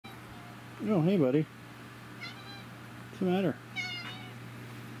Oh, hey, buddy. What's the matter?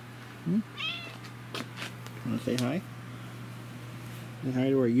 Want to say hi? Say hi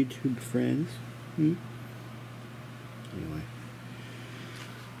to our YouTube friends. Anyway.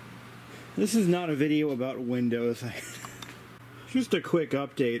 This is not a video about Windows. Just a quick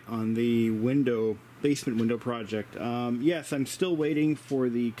update on the basement window project. Yes, I'm still waiting for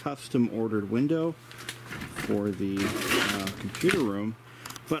the custom ordered window for the computer room.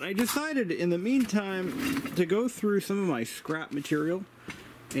 But I decided in the meantime to go through some of my scrap material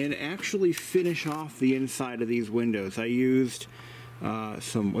and actually finish off the inside of these windows. I used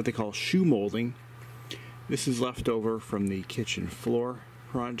some what they call shoe molding. This is leftover from the kitchen floor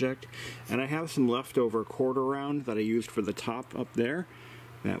project, and I have some leftover quarter round that I used for the top up there.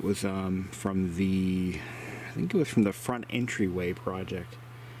 That was from the, I think it was from the front entryway project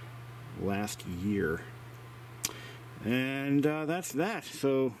last year. And that's that.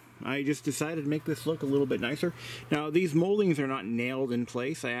 So I just decided to make this look a little bit nicer. Now these moldings are not nailed in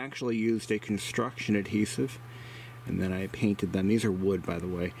place. I actually used a construction adhesive, and then I painted them. These are wood, by the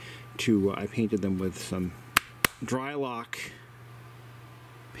way. I painted them with some dry lock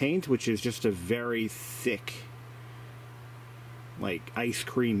paint, which is just a very thick, like ice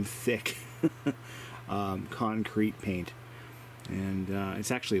cream thick concrete paint. And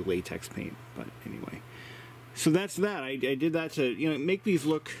it's actually latex paint, but anyway. So that's that. I did that to, you know, make these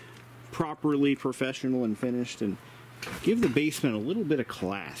look properly professional and finished, and give the basement a little bit of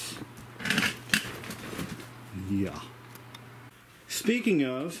class. Yeah. Speaking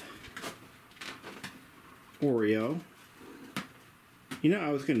of Oreo, you know, I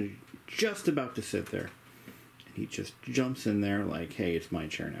was just about to sit there, and he just jumps in there like, hey, it's my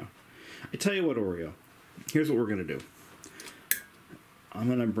chair now. I tell you what, Oreo, here's what we're going to do. I'm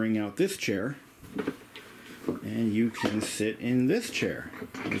going to bring out this chair, and you can sit in this chair.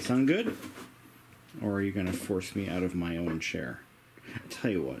 Does that sound good? Or are you going to force me out of my own chair? I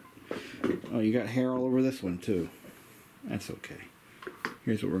tell you what. Oh, you got hair all over this one, too. That's okay.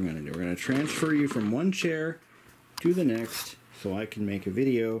 Here's what we're going to do. We're going to transfer you from one chair to the next so I can make a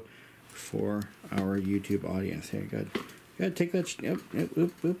video for our YouTube audience. Here, gotta take that. Yep,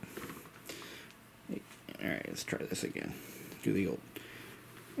 whoop. Alright, let's try this again. Do the old.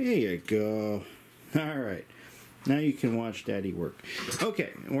 There you go. Alright. Now you can watch Daddy work.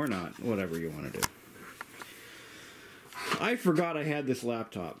 Okay, or not. Whatever you want to do. I forgot I had this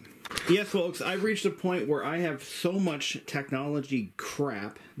laptop. Yes, folks, I've reached a point where I have so much technology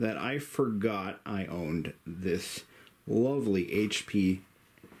crap that I forgot I owned this lovely HP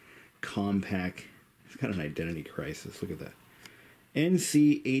Compaq. It's got an identity crisis. Look at that.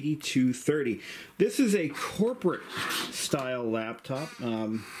 NC-8230. This is a corporate style laptop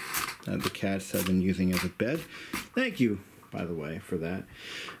that the cats have been using as a bed. Thank you, by the way, for that.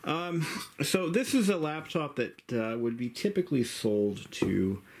 So this is a laptop that would be typically sold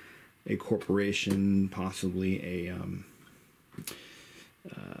to a corporation, possibly a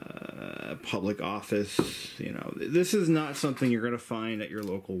public office. You know, this is not something you're going to find at your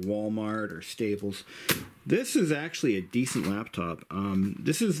local Walmart or Staples. This is actually a decent laptop.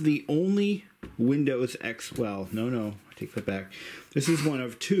 This is the only Windows X, well, no, I take that back. This is one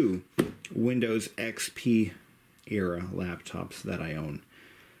of two Windows XP era laptops that I own.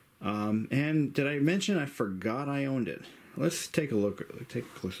 And did I mention I forgot I owned it? Let's take a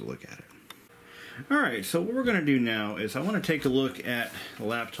closer look at it. Alright, so what we're going to do now is I want to take a look at the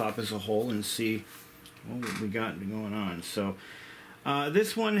laptop as a whole and see what we got going on. So,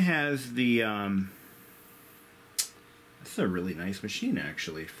 this one has the, this is a really nice machine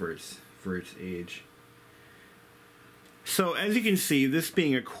actually for its age. So as you can see, this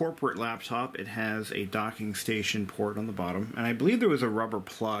being a corporate laptop, it has a docking station port on the bottom, and I believe there was a rubber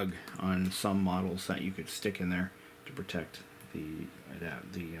plug on some models that you could stick in there to protect the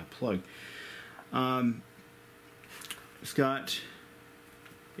plug. It's got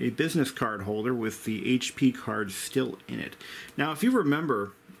a business card holder with the HP card still in it. Now, if you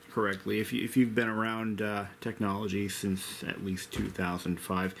remember correctly, if you've been around technology since at least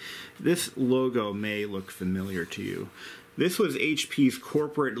 2005, this logo may look familiar to you. This was HP's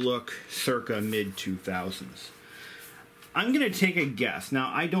corporate look circa mid-2000s. I'm going to take a guess.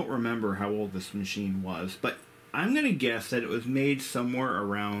 Now, I don't remember how old this machine was, but I'm going to guess that it was made somewhere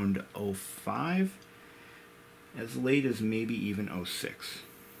around 05, as late as maybe even 06,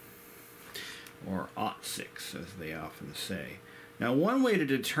 or 06, as they often say. Now, one way to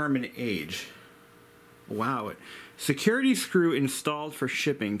determine age, wow, security screw installed for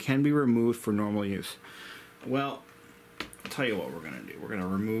shipping can be removed for normal use. Well, I'll tell you what we're going to do. We're going to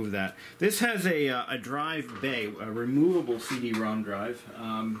remove that. This has a drive bay, a removable CD-ROM drive.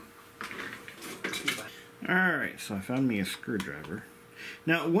 Alright, so I found me a screwdriver.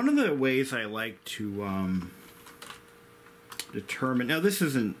 Now, one of the ways I like to determine... Now, this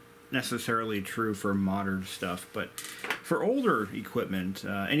isn't necessarily true for modern stuff, but for older equipment,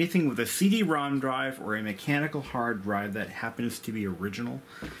 anything with a CD-ROM drive or a mechanical hard drive that happens to be original,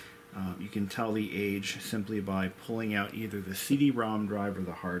 you can tell the age simply by pulling out either the CD-ROM drive or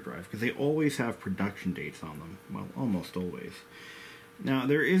the hard drive, because they always have production dates on them. Well, almost always. Now,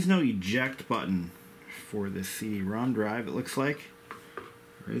 there is no eject button for this CD-ROM drive, it looks like.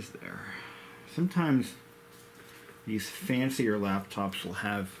 Or is there? Sometimes these fancier laptops will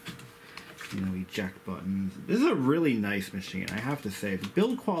have, you know, eject buttons. This is a really nice machine, I have to say. The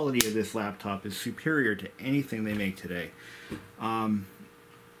build quality of this laptop is superior to anything they make today.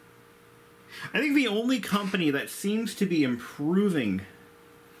 I think the only company that seems to be improving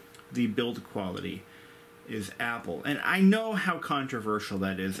the build quality is Apple. And I know how controversial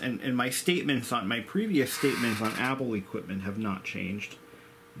that is, and my previous statements on Apple equipment have not changed,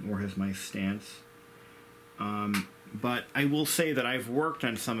 nor has my stance. But I will say that I've worked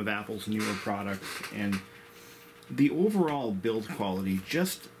on some of Apple's newer products, and the overall build quality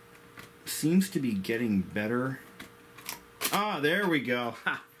just seems to be getting better. Ah, there we go.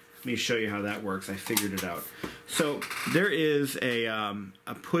 Ha! Let me show you how that works. I figured it out. So there is a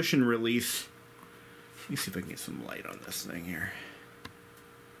push and release. Let me see if I can get some light on this thing here.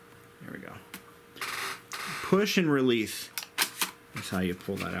 There we go. Push and release. That's how you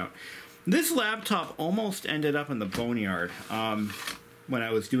pull that out. This laptop almost ended up in the boneyard when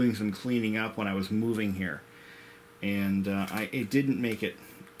I was doing some cleaning up when I was moving here. And it didn't make it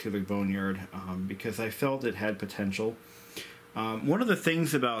to the boneyard because I felt it had potential. One of the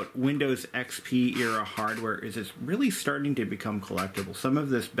things about Windows XP era hardware is it's really starting to become collectible. Some of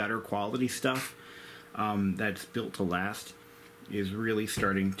this better quality stuff that's built to last is really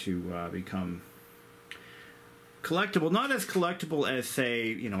starting to become collectible. Not as collectible as, say,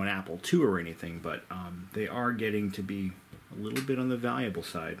 you know, an Apple II or anything, but they are getting to be a little bit on the valuable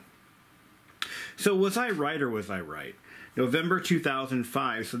side. So was I right or was I right? November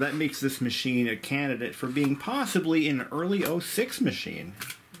 2005, so that makes this machine a candidate for being possibly an early 06 machine,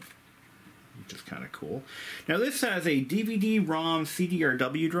 which is kind of cool. Now this has a DVD-ROM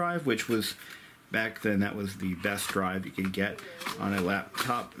CDRW drive, which was, back then, that was the best drive you could get on a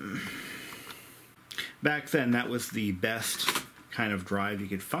laptop. Back then, that was the best kind of drive you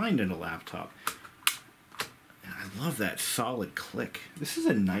could find in a laptop. I love that solid click. This is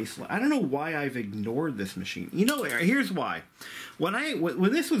a nice... I don't know why I've ignored this machine. You know, here's why. When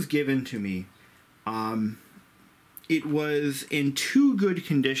this was given to me, it was in too good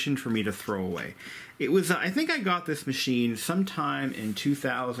condition for me to throw away. It was... I think I got this machine sometime in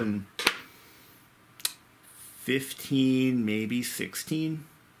 2015, maybe 16.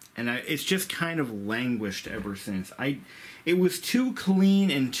 And it's just kind of languished ever since. It was too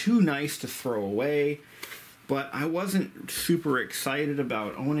clean and too nice to throw away. But I wasn't super excited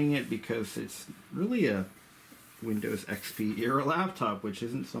about owning it because it's really a Windows XP era laptop, which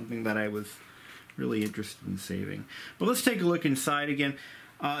isn't something that I was really interested in saving. But let's take a look inside again.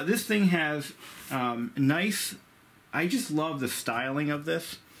 This thing has nice... I just love the styling of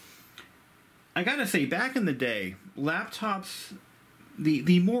this. I gotta say, back in the day, laptops...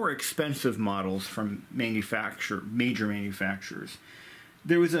 The more expensive models from major manufacturers,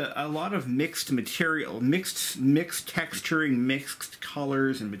 there was a lot of mixed material, mixed texturing, mixed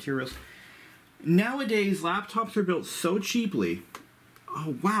colors and materials. Nowadays, laptops are built so cheaply.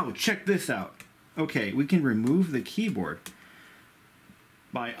 Oh, wow, check this out. Okay, we can remove the keyboard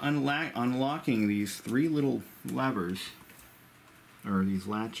by unlocking these three little levers, or these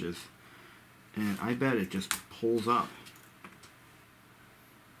latches, and I bet it just pulls up.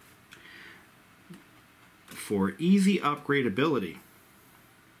 For easy upgradability.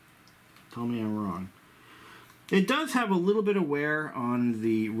 Tell me I'm wrong. It does have a little bit of wear on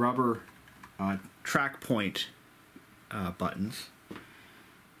the rubber track point buttons.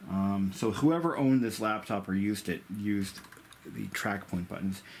 So whoever owned this laptop or used it used the track point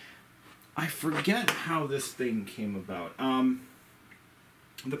buttons. I forget how this thing came about.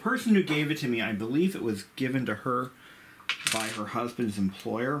 The person who gave it to me, I believe it was given to her by her husband's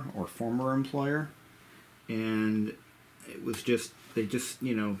employer or former employer. And it was just, they just,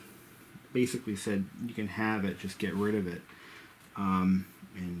 you know, basically said, you can have it, just get rid of it. Are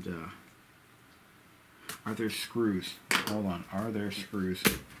there screws? Hold on, are there screws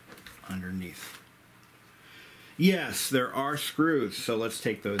underneath? Yes, there are screws. So let's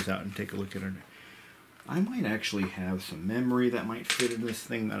take those out and take a look at it. I might actually have some memory that might fit in this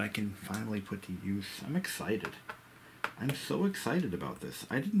thing that I can finally put to use. I'm excited. I'm so excited about this.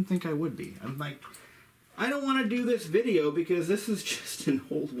 I didn't think I would be. I'm like, I don't want to do this video because this is just an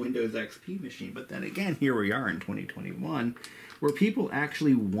old Windows XP machine. But then again, here we are in 2021 where people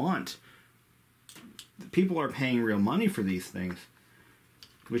actually want, people are paying real money for these things,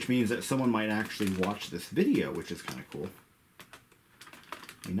 which means that someone might actually watch this video, which is kind of cool.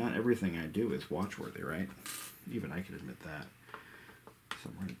 I mean, not everything I do is watch-worthy, right? Even I can admit that. So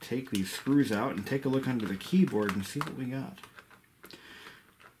we're going to take these screws out and take a look under the keyboard and see what we got.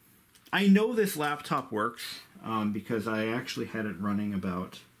 I know this laptop works because I actually had it running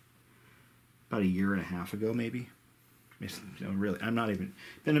about a year and a half ago, maybe. It's, you know, really, I'm not even,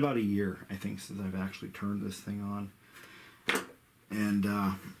 been about a year, I think, since I've actually turned this thing on. And,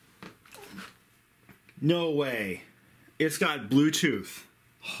 no way. It's got Bluetooth.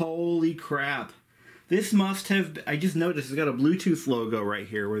 Holy crap. This must have, I just noticed it's got a Bluetooth logo right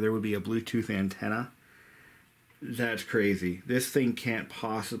here where there would be a Bluetooth antenna. That's crazy. This thing can't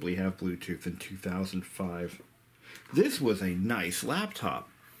possibly have Bluetooth in 2005. This was a nice laptop.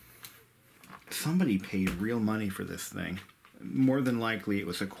 Somebody paid real money for this thing. More than likely it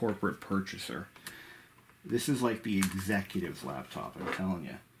was a corporate purchaser. This is like the executive's laptop, I'm telling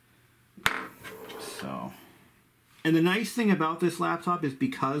you. So, and the nice thing about this laptop is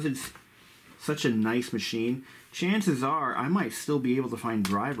because it's such a nice machine, chances are I might still be able to find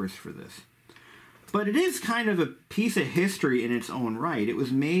drivers for this. But it is kind of a piece of history in its own right. It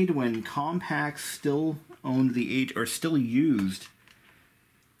was made when Compaq still owned the or still used.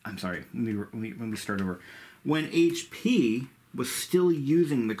 I'm sorry, let me start over. When HP was still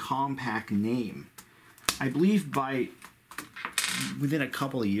using the Compaq name, I believe within a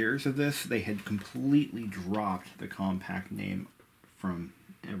couple of years of this, they had completely dropped the Compaq name from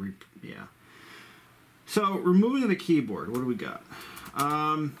yeah. So, removing the keyboard, what do we got?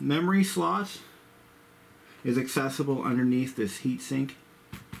 Memory slot is accessible underneath this heatsink.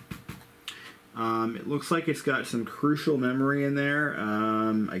 It looks like it's got some crucial memory in there.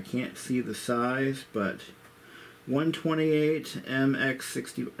 I can't see the size, but 128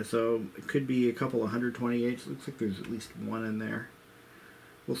 MX60, so it could be a couple of 128s. Looks like there's at least one in there.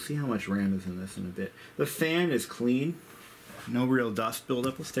 We'll see how much RAM is in this in a bit. The fan is clean. No real dust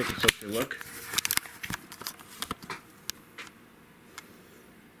buildup. Let's take a closer look.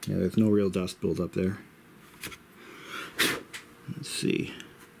 Yeah, there's no real dust buildup there. Let's see.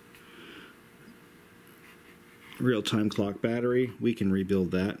 Real-time clock battery. We can rebuild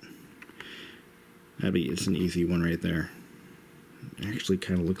that. It's an easy one right there. It actually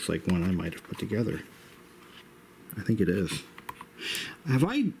kind of looks like one I might have put together. I think it is. Have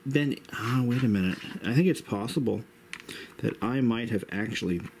I been... Oh, wait a minute. I think it's possible that I might have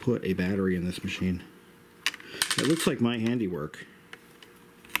actually put a battery in this machine. It looks like my handiwork.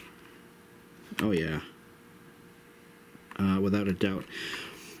 Oh, yeah. Without a doubt.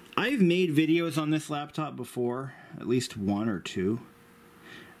 I've made videos on this laptop before, at least one or two,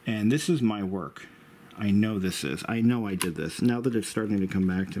 and this is my work. I know this is. I know I did this. Now that it's starting to come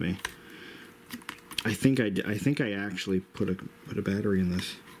back to me, I think I actually put a battery in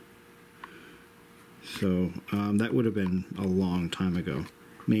this. So that would have been a long time ago.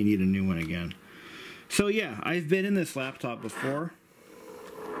 May need a new one again. So yeah, I've been in this laptop before.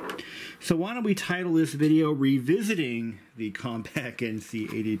 So why don't we title this video Revisiting the Compaq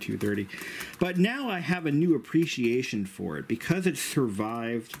NC-8230. But now I have a new appreciation for it because it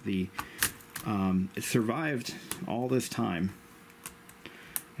survived it survived all this time.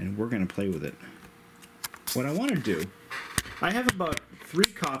 And we're going to play with it. What I want to do, I have about 3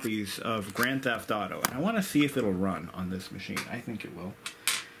 copies of Grand Theft Auto, and I want to see if it'll run on this machine. I think it will.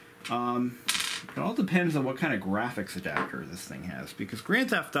 It all depends on what kind of graphics adapter this thing has, because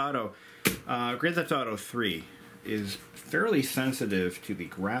Grand Theft Auto 3 is fairly sensitive to the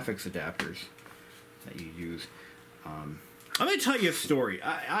graphics adapters that you use. I'm going to tell you a story.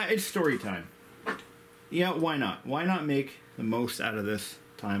 It's story time. Yeah, why not? Why not make the most out of this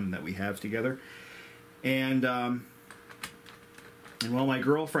time that we have together? And while my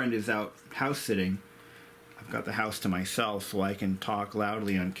girlfriend is out house sitting, I've got the house to myself so I can talk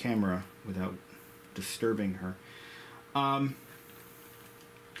loudly on camera without disturbing her.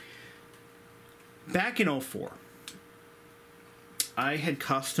 Back in 2004, I had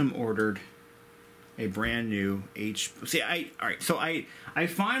custom ordered a brand new I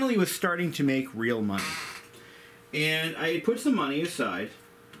finally was starting to make real money, and I had put some money aside.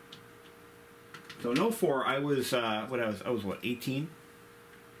 So in 2004, I was what, 18?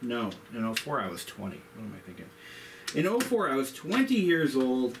 No, in 2004 I was 20. What am I thinking? In 2004 I was 20 years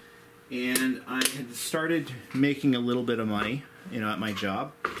old, and I had started making a little bit of money, at my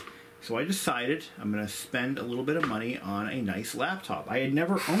job. So I decided I'm going to spend a little bit of money on a nice laptop. I had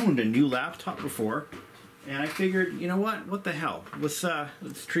never owned a new laptop before, and I figured, you know what the hell? Let's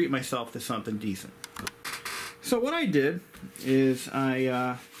treat myself to something decent. So what I did is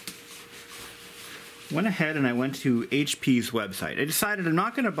I went ahead and I went to HP's website. I decided I'm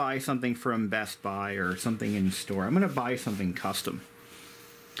not going to buy something from Best Buy or something in store. I'm going to buy something custom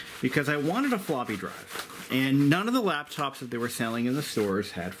because I wanted a floppy drive. And none of the laptops that they were selling in the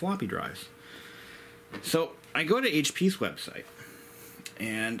stores had floppy drives. So I go to HP's website,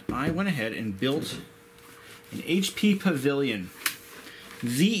 and I went ahead and built an HP Pavilion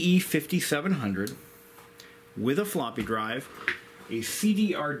ZE5700 with a floppy drive, a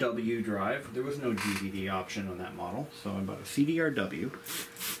CDRW drive. There was no DVD option on that model, so I bought a CDRW.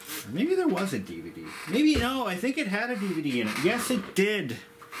 Or maybe there was a DVD. Maybe, no, I think it had a DVD in it. Yes, it did.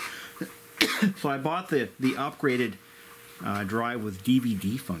 So I bought the upgraded drive with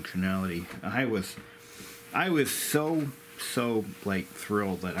DVD functionality. I was so like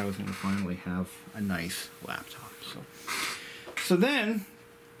thrilled that I was going to finally have a nice laptop. So then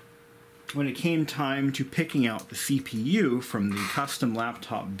when it came time to picking out the CPU from the custom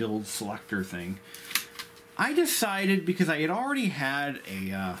laptop build selector thing, I decided, because I had already had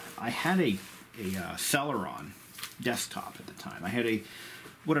a Celeron desktop at the time. I had a,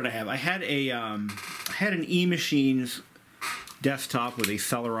 what did I have? I had an eMachines desktop with a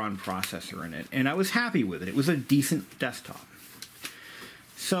Celeron processor in it, and I was happy with it. It was a decent desktop.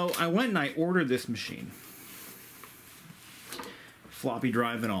 So I went and I ordered this machine. Floppy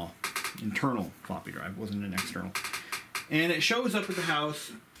drive and all. Internal floppy drive, wasn't an external. And it shows up at the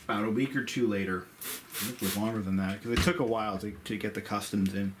house about a week or two later. I think it was longer than that, because it took a while to get the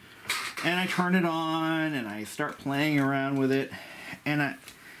customs in. And I turn it on, and I start playing around with it. And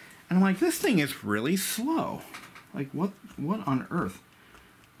I'm like, this thing is really slow. Like, what on earth?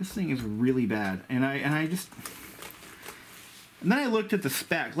 This thing is really bad. And then I looked at the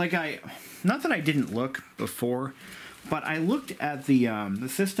spec. Like, not that I didn't look before, but I looked at the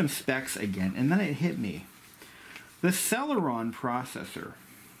system specs again, and then it hit me. The Celeron processor,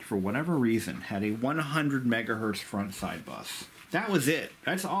 for whatever reason, had a 100 megahertz front side bus. That was it.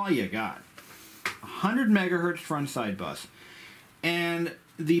 That's all you got. 100 megahertz front side bus. And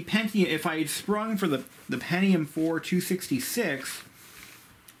the Pentium, if I had sprung for the Pentium 4 266,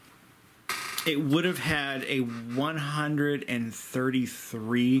 it would have had a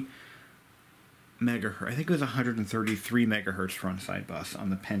 133 megahertz. I think it was 133 megahertz front side bus on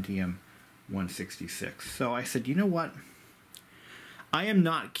the Pentium 166. So I said, you know what? I am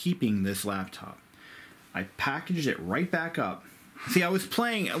not keeping this laptop. I packaged it right back up. See, I was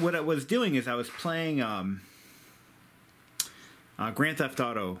playing, what I was doing is I was playing Grand Theft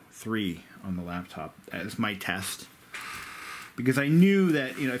Auto 3 on the laptop as my test. Because I knew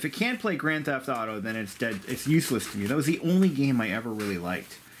that, you know, if it can't play Grand Theft Auto, then it's dead. It's useless to me. That was the only game I ever really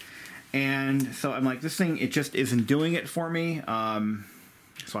liked. And so I'm like, this thing, it just isn't doing it for me.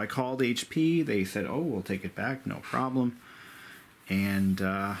 So I called HP. They said, oh, we'll take it back. No problem. And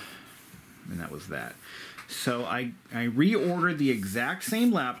that was that. So I reordered the exact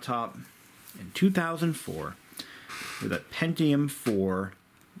same laptop in 2004 with a Pentium 4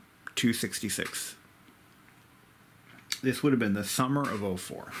 266. This would have been the summer of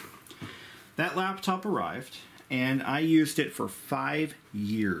 04. That laptop arrived, and I used it for 5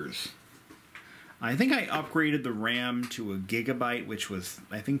 years. I think I upgraded the RAM to a gigabyte, which was,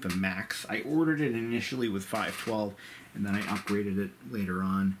 I think, the max. I ordered it initially with 512, and then I upgraded it later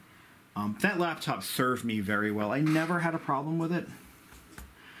on. That laptop served me very well. I never had a problem with it.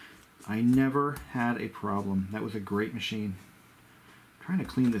 I never had a problem. That was a great machine. I'm trying to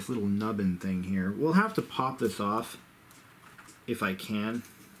clean this little nubbin thing here. We'll have to pop this off if I can.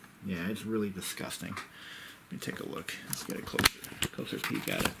 Yeah, it's really disgusting. Let me take a look. Let's get a closer peek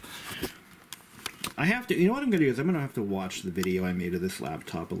at it. I have to, you know what I'm going to do is I'm going to have to watch the video I made of this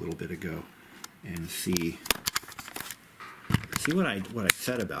laptop a little bit ago and see what I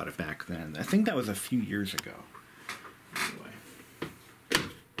said about it back then. I think that was a few years ago. Anyway, I'll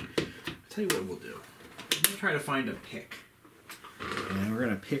tell you what we'll do. I'm going to try to find a pick. And we're going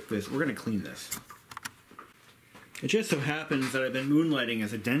to pick this. We're going to clean this. It just so happens that I've been moonlighting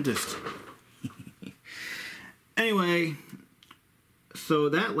as a dentist. Anyway, so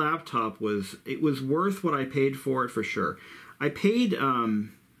that laptop was worth what I paid for it for sure. I paid, I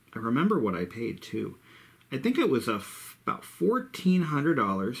remember what I paid too. I think it was about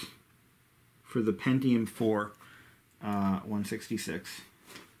 $1,400 for the Pentium 4 166.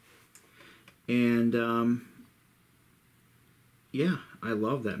 And yeah, I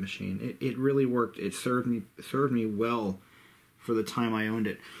love that machine. It really worked. It served me well for the time I owned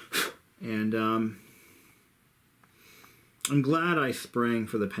it. And I'm glad I sprang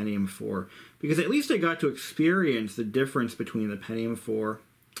for the Pentium 4, because at least I got to experience the difference between the Pentium 4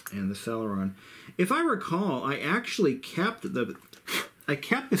 and the Celeron. If I recall, I actually kept the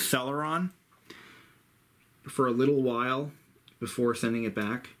Celeron for a little while before sending it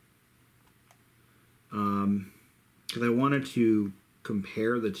back, because I wanted to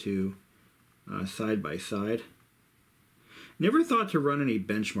compare the two side by side. Never thought to run any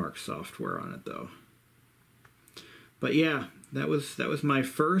benchmark software on it though. But yeah, that was my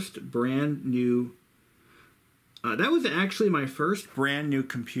first brand new. That was actually my first brand new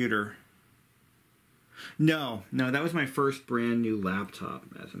computer. No, that was my first brand new laptop,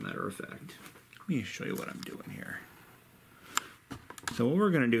 as a matter of fact. Let me show you what I'm doing here. So what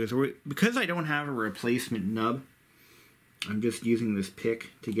we're going to do is, because I don't have a replacement nub, I'm just using this pick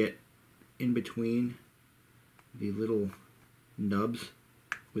to get in between the little nubs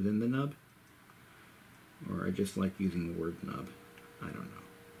within the nub. Or I just like using the word nub. I don't know.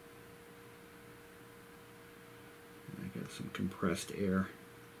 I got some compressed air.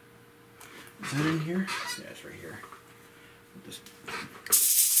 Is that in here? Yeah, it's right here. Just...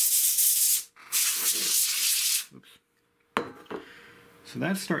 Oops. So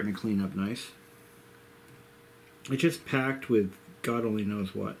that's starting to clean up nice. It's just packed with God only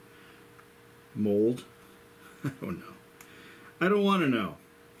knows what. Mold? I don't know. I don't want to know.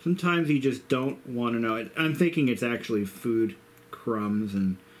 Sometimes you just don't want to know. I'm thinking it's actually food crumbs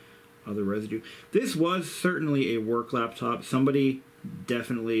and other residue. This was certainly a work laptop. Somebody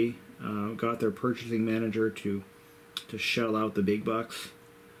definitely got their purchasing manager to shell out the big bucks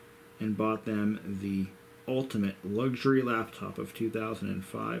and bought them the ultimate luxury laptop of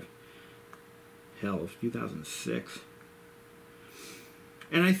 2005. Hell, of 2006.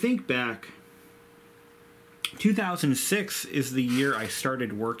 And I think back, 2006 is the year I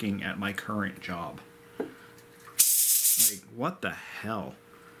started working at my current job. Like, what the hell?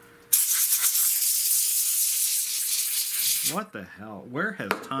 What the hell? Where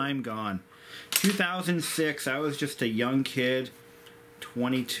has time gone? 2006, I was just a young kid,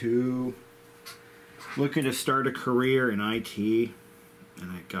 22, looking to start a career in IT,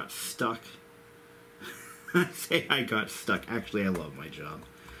 and I got stuck. I say I got stuck. Actually, I love my job.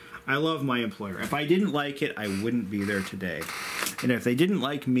 I love my employer. If I didn't like it, I wouldn't be there today. And if they didn't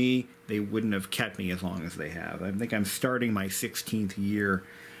like me, they wouldn't have kept me as long as they have. I think I'm starting my 16th year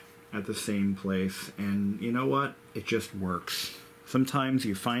at the same place. And you know what? It just works. Sometimes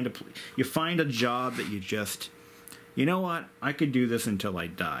you find a job that you just, you know what? I could do this until I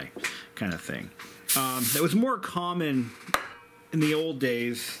die, kind of thing. That was more common in the old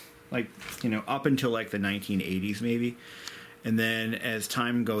days, like, you know, up until like the 1980s maybe. And then as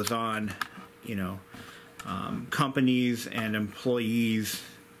time goes on, you know, companies and employees,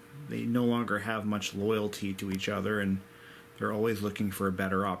 they no longer have much loyalty to each other, and they're always looking for a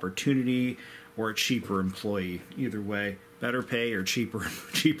better opportunity or a cheaper employee. Either way, better pay or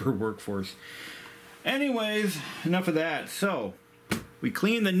cheaper workforce. Anyways, enough of that. So, we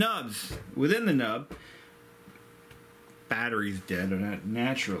clean the nubs. Within the nub, battery's dead, or not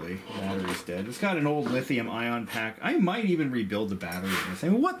naturally, battery's dead. It's got an old lithium ion pack. I might even rebuild the battery in this. I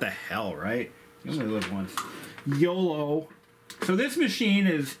mean, what the hell, right? You only live once. YOLO. So this machine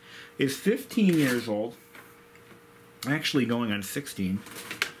is 15 years old. Actually going on 16.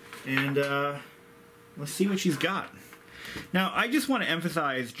 And let's see what she's got. Now, I just want to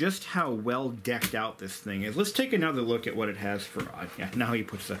emphasize just how well decked out this thing is. Let's take another look at what it has for... yeah, now he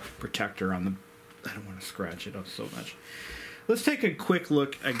puts a protector on the... I don't want to scratch it up so much. Let's take a quick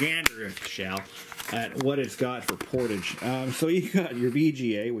look, a gander, if you shall, at what it's got for portage. So you got your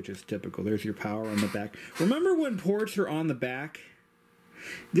VGA, which is typical. There's your power on the back. Remember when ports are on the back?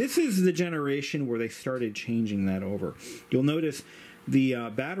 This is the generation where they started changing that over. You'll notice the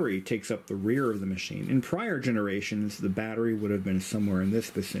battery takes up the rear of the machine. In prior generations, the battery would have been somewhere in this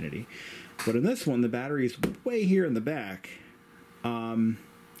vicinity. But in this one, the battery is way here in the back.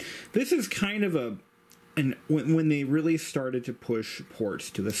 This is kind of when they really started to push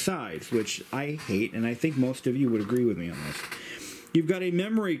ports to the sides, which I hate, and I think most of you would agree with me on this. You've got a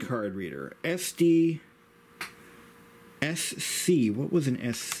memory card reader, SC. What was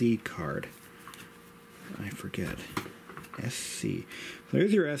an SC card? I forget. SC. So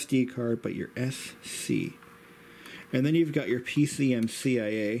there's your SD card, but your SC. And then you've got your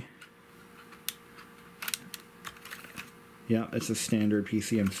PCMCIA. Yeah, it's a standard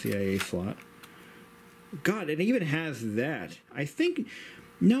PCMCIA slot. God, it even has that. I think,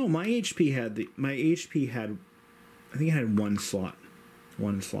 no, my HP had, I think it had one slot.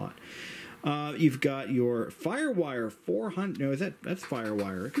 You've got your Firewire 400. No, that's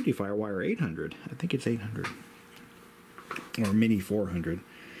Firewire. It could be Firewire 800. I think it's 800 or Mini 400.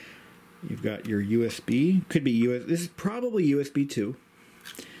 You've got your USB. Could be US. This is probably USB 2.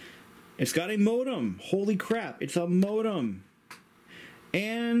 It's got a modem. Holy crap! It's a modem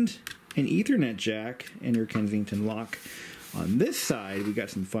and an Ethernet jack and your Kensington lock. On this side, we got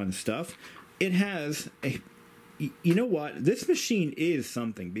some fun stuff. It has a. You know what? This machine is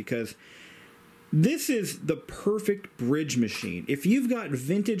something because this is the perfect bridge machine. If you've got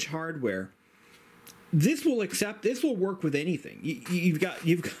vintage hardware, this will work with anything. You've got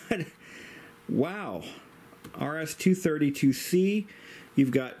wow, RS-232C.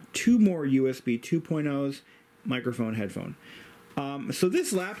 You've got 2 more USB 2.0s, microphone, headphone. So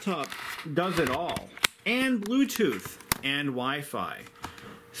this laptop does it all, and Bluetooth and Wi-Fi.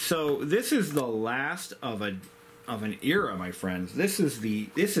 So this is the last of an era, my friends. This is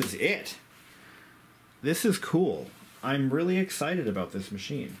it. This is cool. I'm really excited about this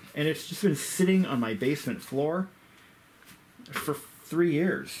machine. And it's just been sitting on my basement floor for 3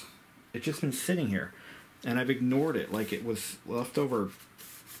 years. It's just been sitting here. And I've ignored it like it was leftover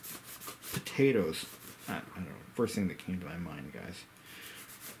potatoes. I don't know. First thing that came to my mind, guys.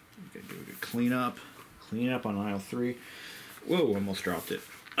 We gotta do a good clean up. Clean up on aisle 3. Whoa, almost dropped it.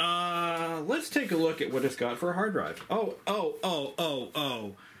 Let's take a look at what it's got for a hard drive. Oh.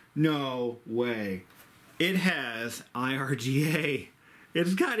 No way. It has IRGA.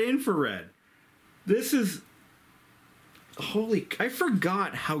 It's got infrared. This is... Holy... I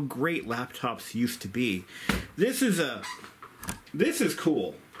forgot how great laptops used to be. This is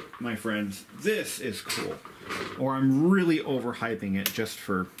cool, my friends. This is cool. Or I'm really overhyping it just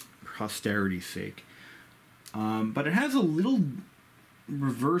for posterity's sake. But it has a little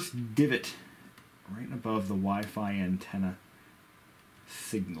reverse divot right above the Wi-Fi antenna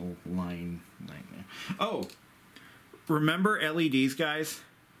signal line. Oh, remember LEDs, guys?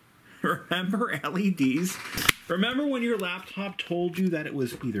 Remember LEDs? Remember when your laptop told you that it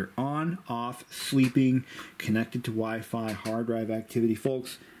was either on, off, sleeping, connected to Wi-Fi, hard drive activity?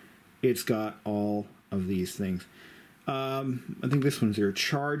 Folks, it's got all of these things. I think this one's your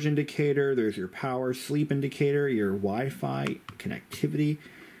charge indicator. There's your power sleep indicator, your Wi-Fi connectivity,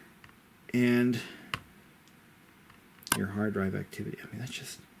 and your hard drive activity. I mean, that's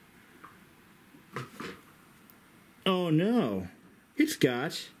just... Oh no, it's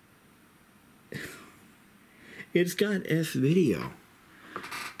got S-Video.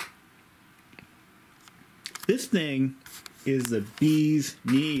 This thing is the bee's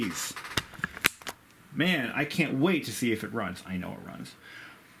knees. Man, I can't wait to see if it runs. I know it runs.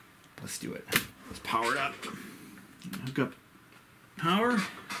 Let's do it. Let's power it up. Hook up power.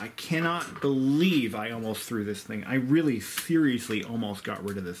 I cannot believe I almost threw this thing. I really seriously almost got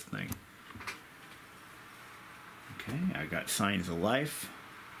rid of this thing. Okay, I got Signs of Life.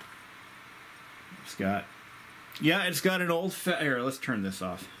 It's got... Yeah, it's got an old... Here, let's turn this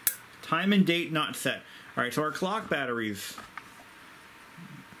off. Time and date not set. Alright, so our clock battery's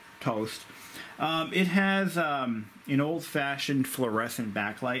toast. It has an old-fashioned fluorescent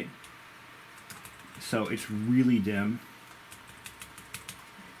backlight, so it's really dim.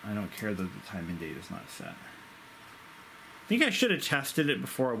 I don't care that the time and date is not set. I think I should have tested it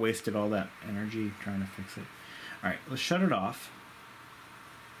before I wasted all that energy trying to fix it. Alright, let's shut it off.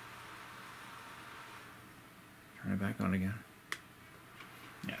 Turn it back on again.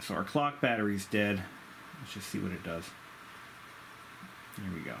 Yeah, so our clock battery's dead. Let's just see what it does.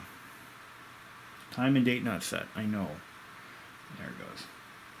 Here we go. Time and date not set. I know. There it goes.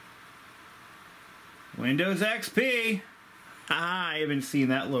 Windows XP. I haven't seen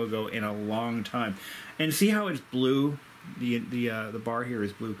that logo in a long time. And see how it's blue? The bar here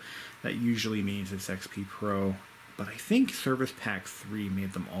is blue. That usually means it's XP Pro. But I think Service Pack 3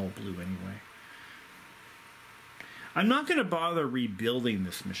 made them all blue anyway. I'm not going to bother rebuilding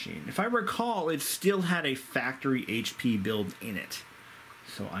this machine. If I recall, it still had a factory HP build in it.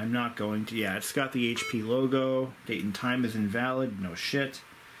 So I'm not going to... Yeah, it's got the HP logo. Date and time is invalid. No shit.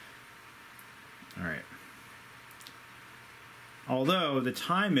 Alright. Although, the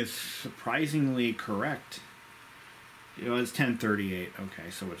time is surprisingly correct. It was 10:38. Okay,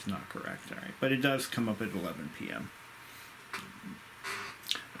 so it's not correct. Alright. But it does come up at 11 p.m.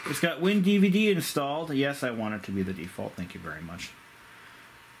 It's got WinDVD installed. Yes, I want it to be the default. Thank you very much.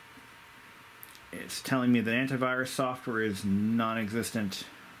 It's telling me that antivirus software is non-existent.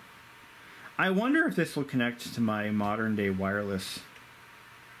 I wonder if this will connect to my modern-day wireless.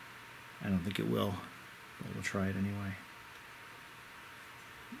 I don't think it will, but we'll try it anyway.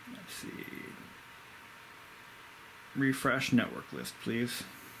 Let's see. Refresh network list, please.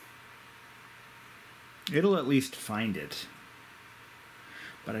 It'll at least find it.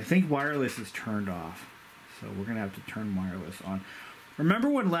 But I think wireless is turned off. So we're going to have to turn wireless on. Remember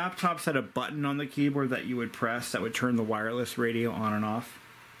when laptops had a button on the keyboard that you would press that would turn the wireless radio on and off?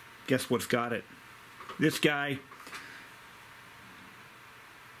 Guess what's got it? This guy.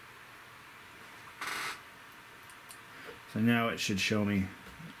 So now it should show me.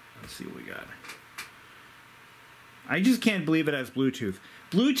 Let's see what we got. I just can't believe it has Bluetooth.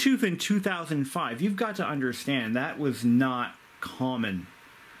 Bluetooth in 2005. You've got to understand that was not common.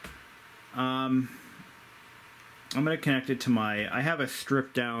 I'm going to connect it to my... I have a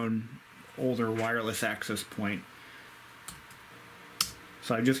stripped down older wireless access point.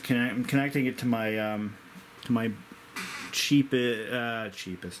 So I'm just I'm connecting it to my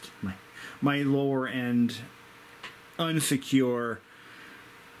cheapest, my lower end unsecure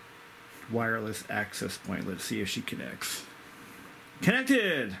wireless access point. Let's see if she connects.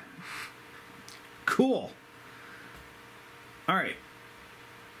 Connected! Cool. Alright.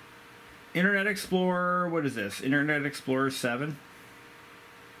 Internet Explorer, what is this? Internet Explorer 7?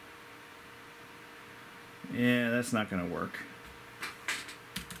 Yeah, that's not going to work.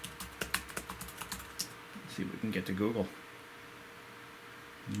 Let's see if we can get to Google.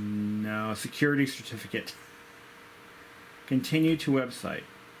 No, security certificate. Continue to website.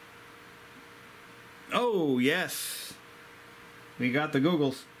 Oh, yes. We got the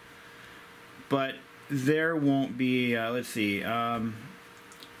Googles. But there won't be, let's see,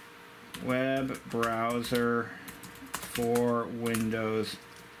 web browser for Windows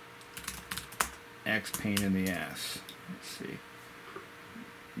X pain in the ass. Let's see.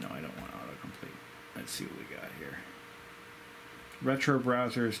 No, I don't want autocomplete. Let's see what we got here.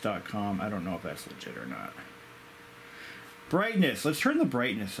 Retrobrowsers.com. I don't know if that's legit or not. Brightness. Let's turn the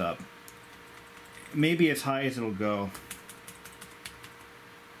brightness up. Maybe as high as it'll go.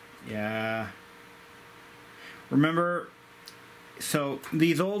 Yeah. Remember, so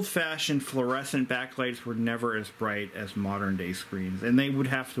these old-fashioned fluorescent backlights were never as bright as modern-day screens, and they would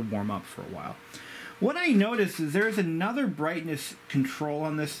have to warm up for a while. What I noticed is there's another brightness control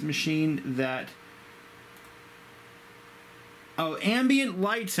on this machine that... Oh, ambient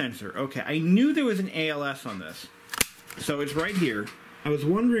light sensor. Okay, I knew there was an ALS on this. So it's right here. I was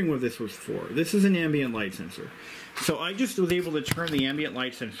wondering what this was for. This is an ambient light sensor. So I just was able to turn the ambient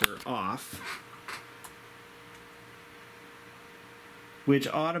light sensor off, which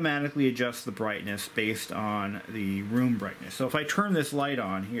automatically adjusts the brightness based on the room brightness. So if I turn this light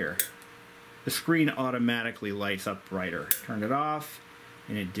on here, the screen automatically lights up brighter. Turn it off,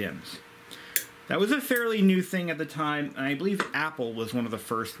 and it dims. That was a fairly new thing at the time, and I believe Apple was one of the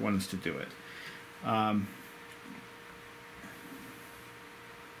first ones to do it.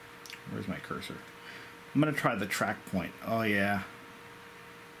 Where's my cursor? I'm going to try the track point. Oh, yeah.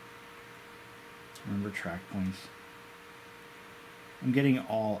 Remember track points. I'm getting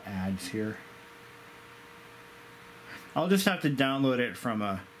all ads here. I'll just have to download it from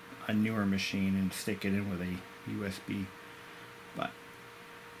a newer machine and stick it in with a USB. But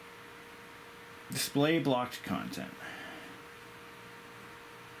display blocked content.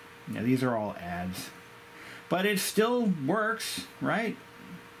 Yeah, these are all ads. But it still works, right?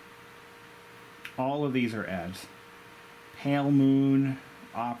 All of these are ads. Pale Moon,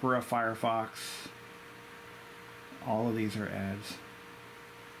 Opera, Firefox. All of these are ads.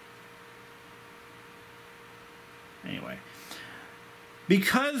 Anyway,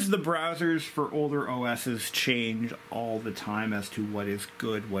 because the browsers for older OSs change all the time as to what is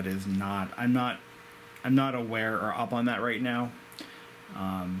good, what is not. I'm not aware or up on that right now.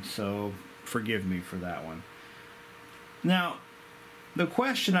 So forgive me for that one. Now, the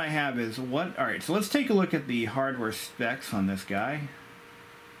question I have is what... Alright, so let's take a look at the hardware specs on this guy.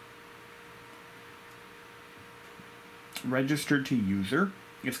 Registered to user.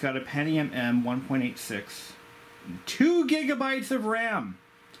 It's got a Pentium M 1.86. 2 gigabytes of RAM.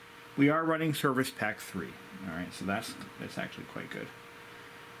 We are running Service Pack 3. Alright, so that's actually quite good.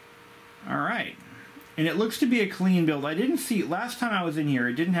 Alright. And it looks to be a clean build. I didn't see... Last time I was in here,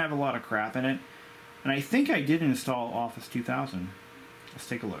 it didn't have a lot of crap in it. And I think I did install Office 2000. Let's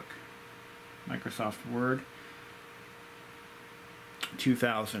take a look. Microsoft Word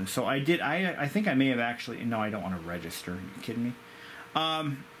 2000. So I did. I think I may have actually. No, I don't want to register. Are you kidding me?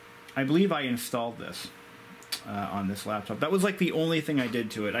 I believe I installed this on this laptop. That was like the only thing I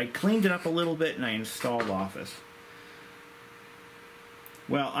did to it. I cleaned it up a little bit and I installed Office.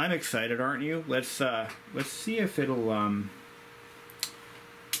 Well, I'm excited, aren't you? Let's see if it'll.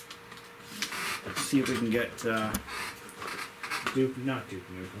 Let's see if we can get. Not Duke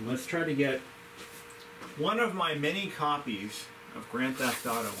Nukem. Let's try to get one of my many copies of Grand Theft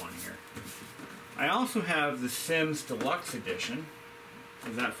Auto on here. I also have the Sims Deluxe Edition.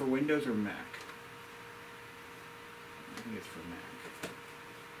 Is that for Windows or Mac? I think it's for Mac.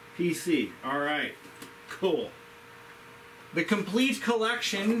 PC. Alright. Cool. The complete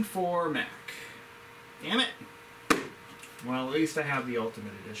collection for Mac. Damn it. Well, at least I have the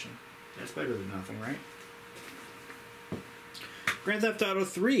Ultimate Edition. That's better than nothing, right? Grand Theft Auto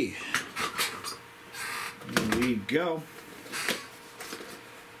 3. There we go.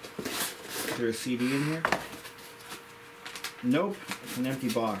 Is there a CD in here? Nope. It's an empty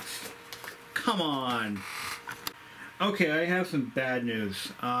box. Come on. Okay, I have some bad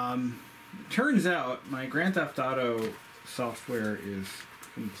news. Turns out my Grand Theft Auto software is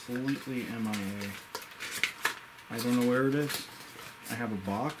completely MIA. I don't know where it is. I have a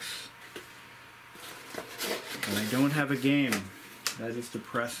box, but I don't have a game. That is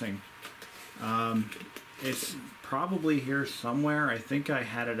depressing. It's probably here somewhere. I think I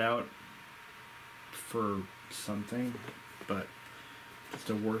had it out for something, but it's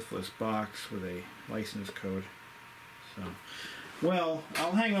a worthless box with a license code. So, well,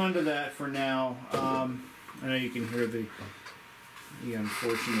 I'll hang on to that for now. I know you can hear the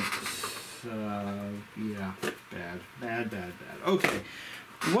unfortunate, yeah, bad. Okay,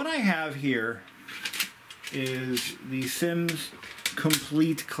 what I have here is the Sims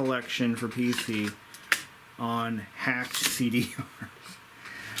Complete Collection for PC on hacked CDRs.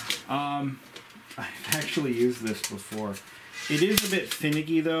 I've actually used this before. It is a bit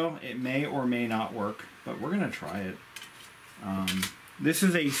finicky though. It may or may not work, but we're gonna try it. This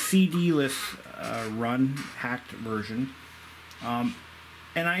is a CD-less run hacked version. And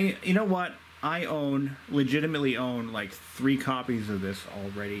you know what? I legitimately own like 3 copies of this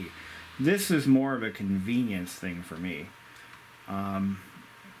already. This is more of a convenience thing for me.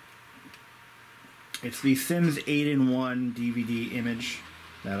 It's the Sims 8-in-1 DVD image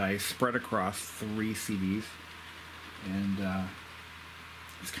that I spread across 3 CDs. And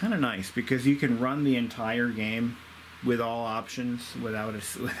it's kind of nice because you can run the entire game with all options without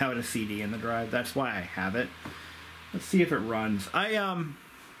a CD in the drive. That's why I have it. Let's see if it runs.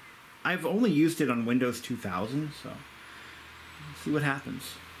 I've only used it on Windows 2000, so let's see what happens.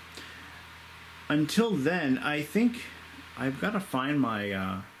 Until then, I think I've got to find my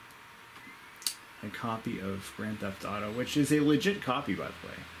a copy of Grand Theft Auto, which is a legit copy, by the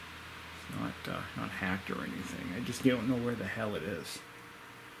way. It's not hacked or anything. I just don't know where the hell it is.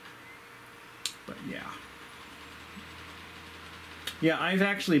 But yeah. Yeah, I've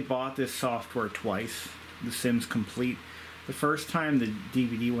actually bought this software twice, The Sims Complete. The first time the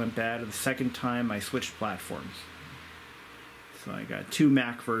DVD went bad, the second time I switched platforms. So I got 2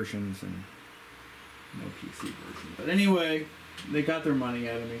 Mac versions and no PC version. But anyway, they got their money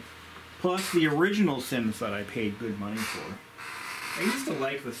out of me. Plus the original Sims that I paid good money for. I used to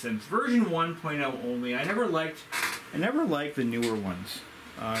like The Sims. Version 1.0 only. I never liked the newer ones.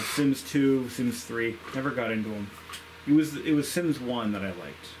 Sims 2, Sims 3. Never got into them. It was Sims 1 that I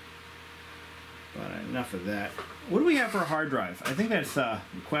liked. But enough of that. What do we have for a hard drive? I think that's the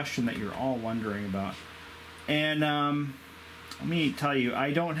question that you're all wondering about. And let me tell you,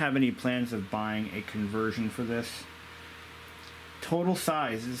 I don't have any plans of buying a conversion for this. Total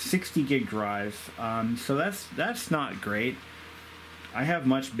size is 60 gig drive, so that's not great. I have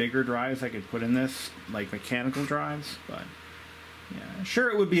much bigger drives I could put in this, like mechanical drives, but yeah, sure,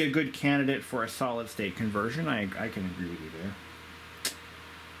 it would be a good candidate for a solid state conversion. I can agree with you there.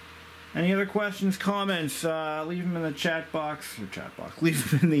 Any other questions, comments? Leave them in the chat box.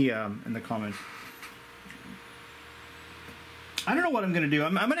 Leave them in the comments. I don't know what I'm going to do.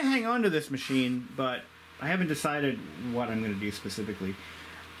 I'm going to hang on to this machine, but I haven't decided what I'm going to do specifically.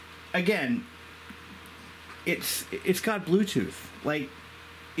 Again, it's got Bluetooth. Like,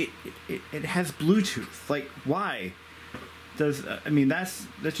 it has Bluetooth. Like, why? I mean, that's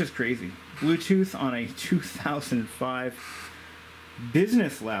just crazy. Bluetooth on a 2005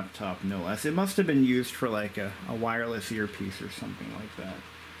 business laptop, no less. It must have been used for like a wireless earpiece or something like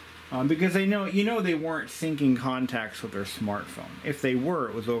that. Because they know, they weren't syncing contacts with their smartphone. If they were,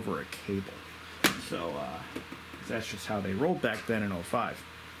 it was over a cable. So that's just how they rolled back then in 05.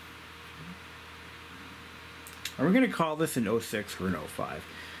 Are we going to call this an 06 or an 05?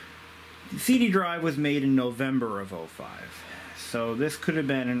 The CD drive was made in November of 05. So this could have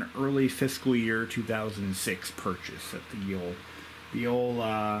been an early fiscal year 2006 purchase at the old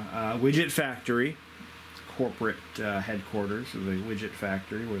widget factory, corporate headquarters of the widget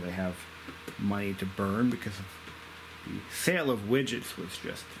factory, where they have money to burn because of the sale of widgets was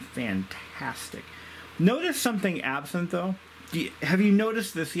just fantastic. Notice something absent though. Have you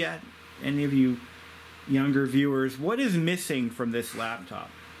noticed this yet? Any of you younger viewers? What is missing from this laptop?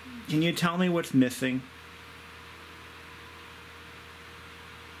 Can you tell me what's missing?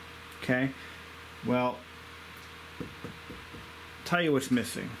 Okay, well, tell you what's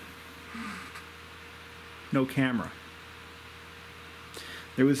missing. No camera.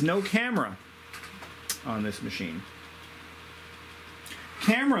 There was no camera on this machine.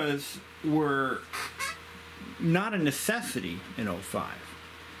 Cameras were not a necessity in '05.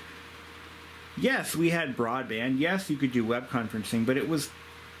 Yes, we had broadband. Yes, you could do web conferencing, but it was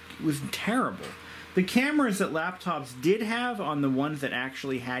terrible. The cameras that laptops did have on the ones that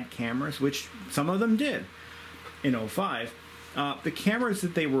actually had cameras, which some of them did in '05, the cameras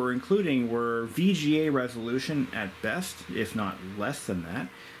that they were including were VGA resolution at best, if not less than that.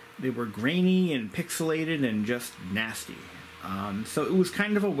 They were grainy and pixelated and just nasty. So it was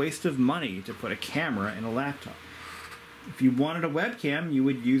kind of a waste of money to put a camera in a laptop. If you wanted a webcam, you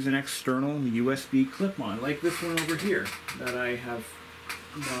would use an external USB clip-on, like this one over here that I have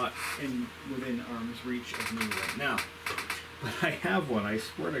not within arm's reach of me right now. But I have one, I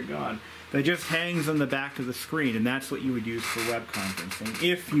swear to God, that just hangs on the back of the screen, and that's what you would use for web conferencing,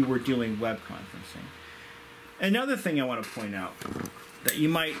 if you were doing web conferencing. Another thing I want to point out that you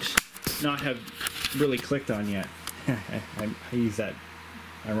might not have really clicked on yet, I use that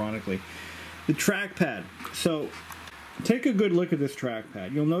ironically, the trackpad. So, take a good look at this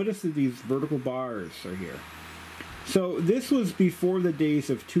trackpad. You'll notice that these vertical bars are here. So this was before the days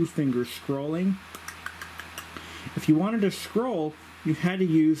of two-finger scrolling. If you wanted to scroll, you had to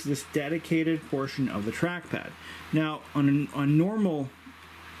use this dedicated portion of the trackpad. Now, on normal...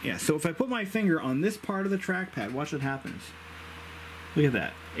 Yeah, so if I put my finger on this part of the trackpad, watch what happens. Look at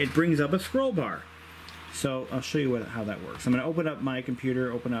that. It brings up a scroll bar. So I'll show you how that works. I'm going to open up my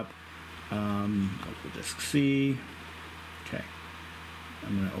computer, open up disk C. Okay.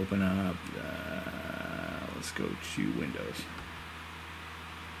 I'm going to open up... let's go to Windows.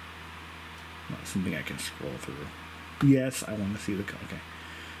 Not something I can scroll through. Yes, I want to see the... Okay.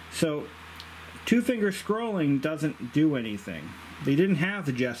 So, two-finger scrolling doesn't do anything. They didn't have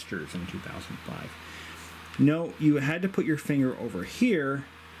the gestures in 2005. No, you had to put your finger over here.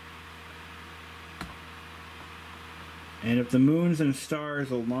 And if the moons and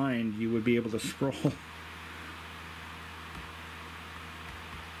stars aligned, you would be able to scroll.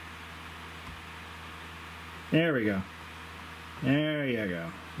 There we go. There you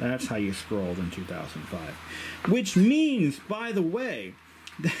go. That's how you scrolled in 2005. Which means, by the way,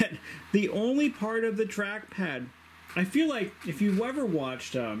 that the only part of the trackpad... I feel like if you've ever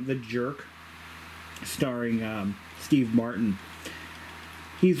watched The Jerk, starring Steve Martin,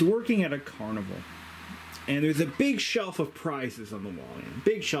 he's working at a carnival. And there's a big shelf of prizes on the wall.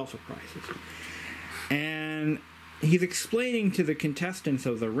 Big shelf of prizes. And he's explaining to the contestants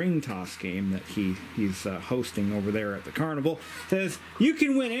of the ring toss game that he's hosting over there at the carnival, says, you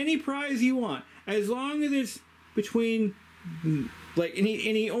can win any prize you want, as long as it's between, like, and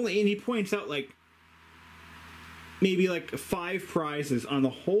he points out, like, maybe like 5 prizes on the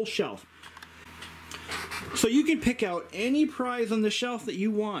whole shelf. So you can pick out any prize on the shelf that you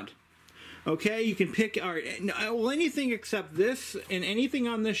want. Okay, you can pick, all right, well, anything except this and anything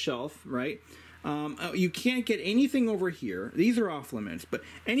on this shelf, right? You can't get anything over here. These are off limits, but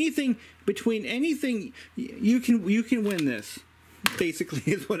anything between anything, you can win this. Basically,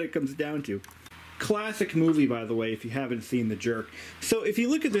 is what it comes down to. Classic movie, by the way, if you haven't seen The Jerk. So if you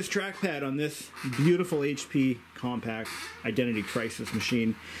look at this trackpad on this beautiful HP Compaq Identity Crisis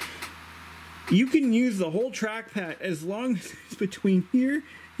machine, you can use the whole trackpad as long as it's between here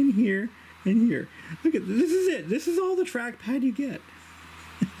and here and here. Look at this. Is it. This is all the trackpad you get.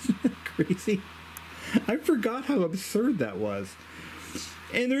 Isn't that crazy? I forgot how absurd that was.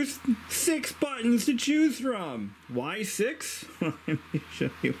 And there's 6 buttons to choose from. Why 6? Let me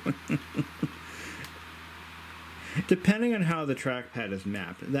show you. Depending on how the trackpad is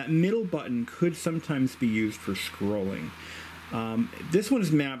mapped, that middle button could sometimes be used for scrolling. This one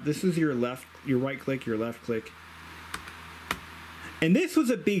is mapped. This is your right click, your left click. And this was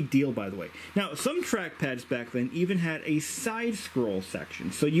a big deal, by the way. Now, some trackpads back then even had a side scroll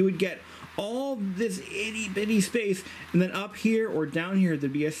section. So you would get all this itty bitty space, and then up here or down here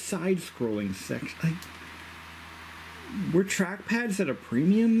there'd be a side scrolling section. Like, were trackpads at a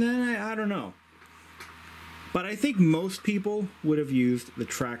premium then? I don't know. But I think most people would have used the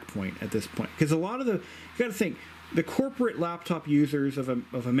track point at this point. Because a lot of you gotta think, the corporate laptop users of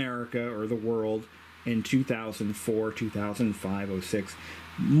America or the world in 2004, 2005, 06,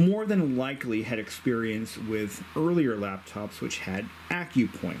 more than likely had experience with earlier laptops which had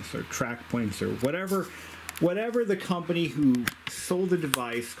acupoints or track points or whatever the company who sold the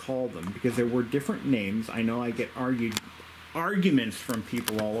device called them, because there were different names. I know I get argued arguments from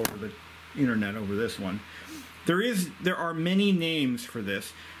people all over the internet over this one. There are many names for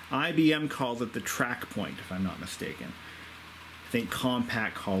this. IBM calls it the track point, if I'm not mistaken. I think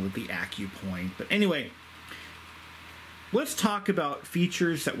Compaq called it the AccuPoint. But anyway, let's talk about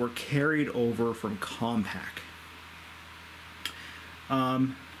features that were carried over from Compaq.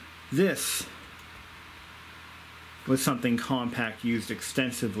 This was something Compaq used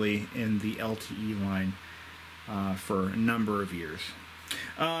extensively in the LTE line for a number of years.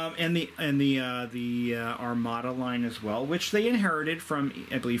 And the Armada line as well, which they inherited from,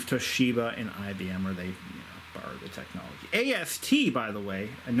 I believe, Toshiba and IBM, or they borrowed the technology. AST, by the way,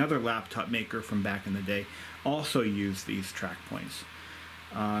 another laptop maker from back in the day, also used these track points,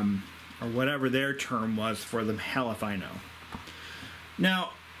 or whatever their term was for them. Hell if I know.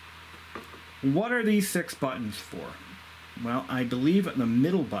 Now, what are these 6 buttons for? Well, I believe the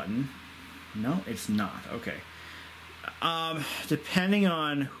middle button. No, it's not. Okay. Depending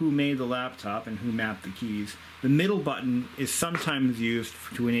on who made the laptop and who mapped the keys, the middle button is sometimes used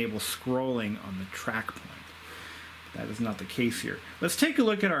to enable scrolling on the track point. That is not the case here. Let's take a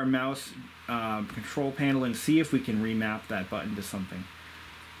look at our mouse control panel and see if we can remap that button to something.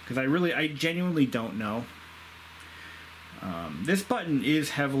 Because I genuinely don't know. This button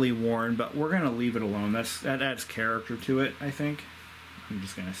is heavily worn, but we're going to leave it alone. That adds character to it, I think. I'm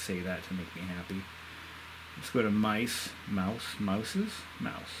just going to say that to make me happy. Let's go to mouse.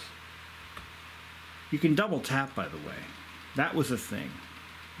 You can double tap, by the way. That was a thing.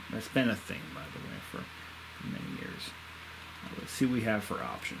 That's been a thing, by the way, for many years. Let's see what we have for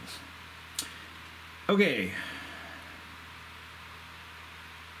options. Okay.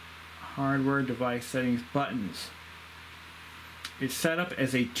 Hardware, device settings, buttons. It's set up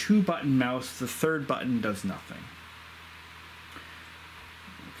as a 2-button mouse. The 3rd button does nothing.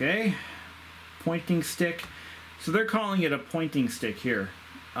 Okay. Pointing stick. So they're calling it a pointing stick here.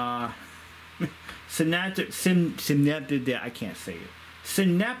 Synaptics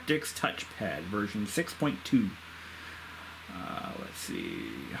touchpad version 6.2. Let's see.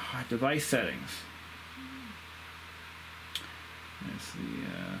 Device settings. Let's see.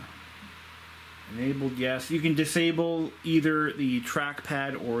 Enabled, yes. You can disable either the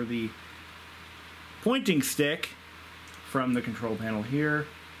trackpad or the pointing stick from the control panel here.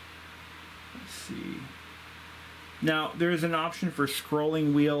 Let's see. Now, there's an option for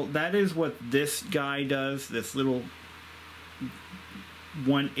scrolling wheel. That is what this guy does. This little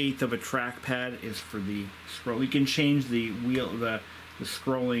 1/8 of a trackpad is for the scroll. You can change the wheel, the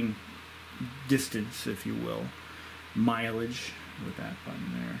scrolling distance, if you will, mileage with that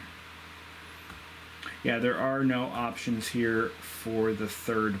button there. Yeah, there are no options here for the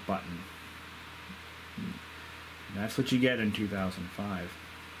 3rd button. That's what you get in 2005.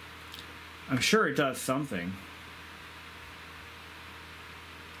 I'm sure it does something.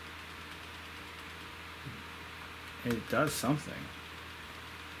 It does something.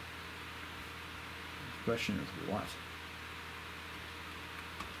 The question is what?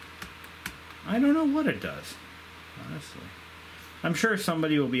 I don't know what it does, honestly. I'm sure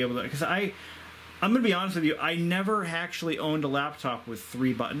somebody will be able to, because I'm going to be honest with you, I never actually owned a laptop with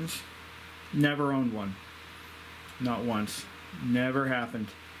 3 buttons. Never owned one. Not once. Never happened.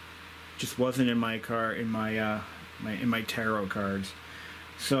 Just wasn't in my car, in my tarot cards.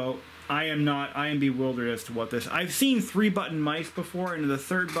 So I am bewildered as to what this. I've seen 3-button mice before, and the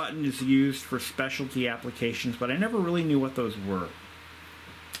 3rd button is used for specialty applications, but I never really knew what those were.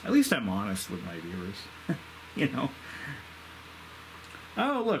 At least I'm honest with my viewers. You know.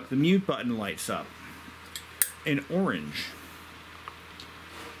 Oh, look, the mute button lights up in orange.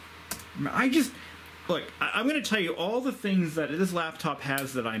 Look, I'm going to tell you all the things that this laptop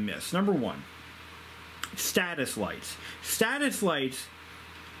has that I miss. Number 1, status lights. Status lights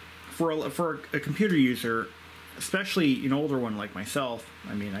for a computer user, especially an older one like myself.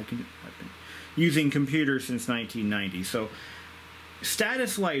 I mean, I've been using computers since 1990, so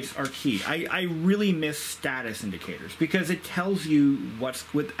status lights are key. I really miss status indicators because it tells you what's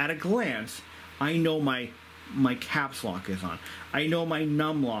at a glance. I know my caps lock is on. I know my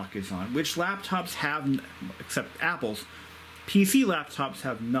num lock is on. Which laptops have, except Apple's, PC laptops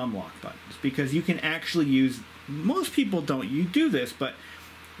have num lock buttons because you can actually use. Most people don't. You do this, but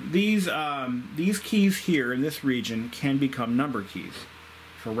these keys here in this region can become number keys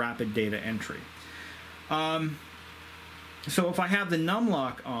for rapid data entry. So if I have the num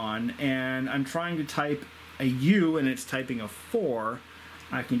lock on and I'm trying to type a U and it's typing a 4,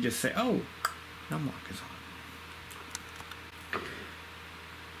 I can just say, oh, num lock is on.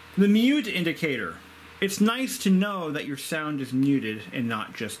 The mute indicator. It's nice to know that your sound is muted and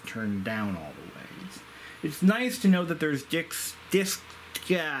not just turned down all the way. It's nice to know that there's getting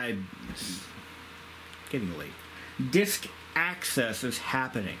late. Disk access is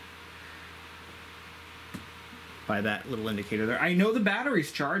happening by that little indicator there. I know the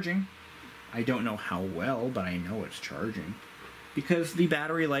battery's charging. I don't know how well, but I know it's charging because the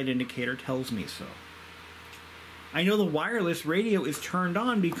battery light indicator tells me so. I know the wireless radio is turned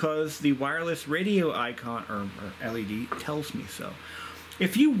on because the wireless radio icon or LED tells me so.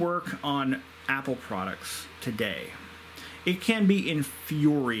 If you work on Apple products today, it can be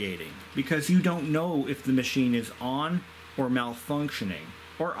infuriating because you don't know if the machine is on or malfunctioning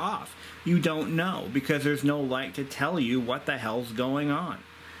or off. You don't know because there's no light to tell you what the hell's going on.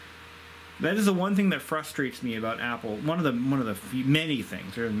 That is the one thing that frustrates me about Apple. One of the many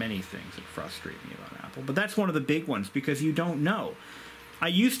things. There are many things that frustrate me about Apple, but that's one of the big ones because you don't know. I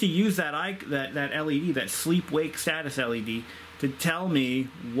used to use that LED, that sleep-wake status LED, to tell me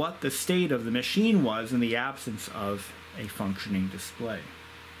what the state of the machine was in the absence of a functioning display.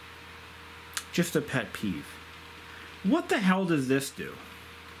 Just a pet peeve. What the hell does this do?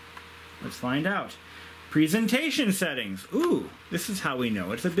 Let's find out. Presentation settings. Ooh, this is how we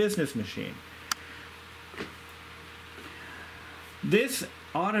know it's a business machine. This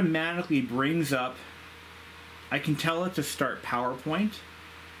automatically brings up, I can tell it to start PowerPoint.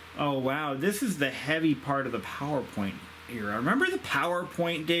 Oh wow, this is the heavy part of the PowerPoint era. Remember the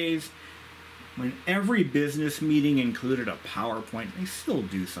PowerPoint days when every business meeting included a PowerPoint? They still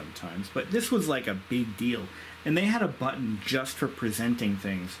do sometimes, but this was like a big deal. And they had a button just for presenting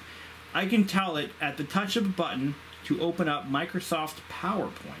things. I can tell it at the touch of a button to open up Microsoft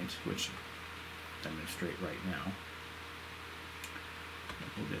PowerPoint, which I'll demonstrate right now.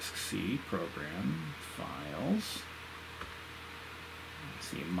 Local disk C, program, files. Let's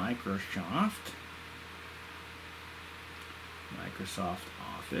see, Microsoft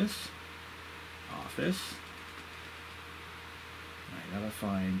Office. I gotta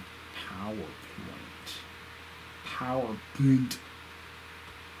find PowerPoint.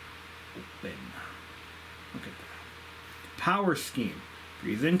 Open. Look at that. Power scheme.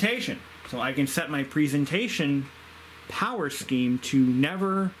 Presentation. So I can set my presentation power scheme to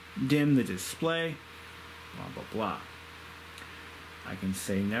never dim the display. Blah, blah, blah. I can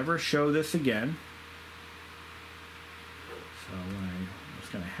say never show this again. So what's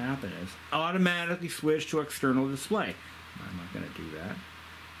going to happen is automatically switch to external display. I'm not going to do that.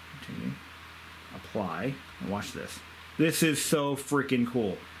 Continue. Apply. And watch this. This is so freaking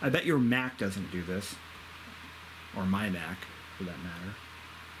cool. I bet your Mac doesn't do this. Or my Mac, for that matter.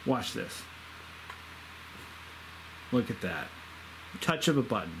 Watch this. Look at that. Touch of a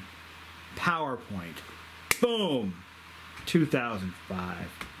button. PowerPoint. Boom! 2005.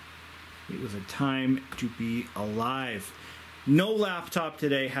 It was a time to be alive. No laptop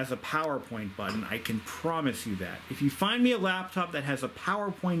today has a PowerPoint button. I can promise you that. If you find me a laptop that has a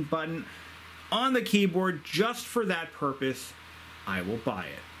PowerPoint button on the keyboard just for that purpose, I will buy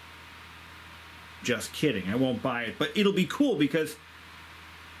it. Just kidding, I won't buy it, but it'll be cool because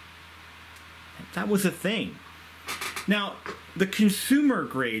that was a thing. Now, the consumer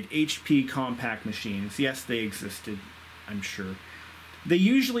grade HP Compaq machines, yes, they existed, I'm sure. They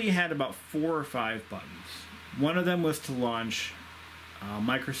usually had about 4 or 5 buttons. One of them was to launch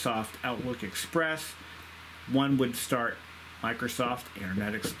Microsoft Outlook Express. One would start Microsoft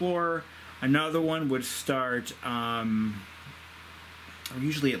Internet Explorer. Another one would start,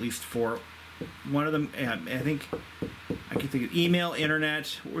 usually at least 4. One of them, I think, I can think of email,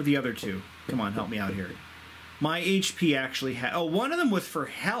 internet, or the other two. Come on, help me out here. My HP actually had, one of them was for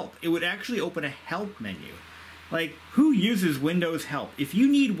help. It would actually open a help menu. Like, who uses Windows Help? If you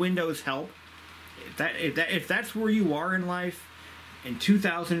need Windows Help, if that's where you are in life, in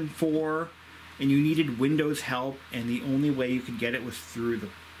 2004, and you needed Windows Help, and the only way you could get it was through the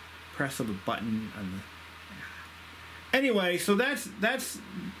press of a button on the... Anyway, so that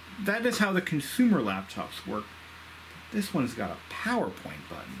is how the consumer laptops work. This one's got a PowerPoint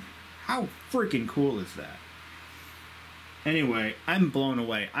button. How freaking cool is that? Anyway, I'm blown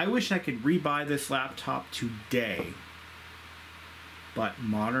away. I wish I could rebuy this laptop today, but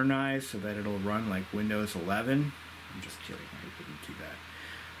modernize so that it'll run like Windows 11. I'm just kidding. I wouldn't do that.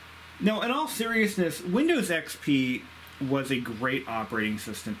 No, in all seriousness, Windows XP was a great operating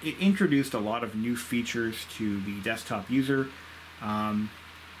system. It introduced a lot of new features to the desktop user.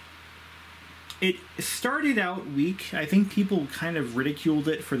 It started out weak. I think people kind of ridiculed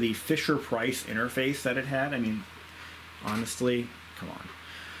it for the Fisher-Price interface that it had. I mean, honestly, come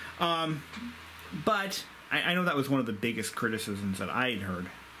on. But I know that was one of the biggest criticisms that I had heard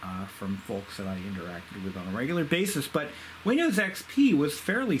from folks that I interacted with on a regular basis. But Windows XP was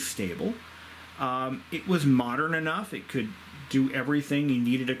fairly stable. It was modern enough. It could do everything you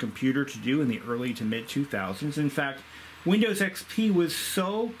needed a computer to do in the early to mid 2000s. In fact, Windows XP was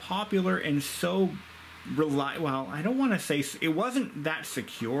so popular and so well, I don't want to say it wasn't that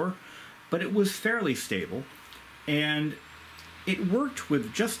secure, but it was fairly stable, and it worked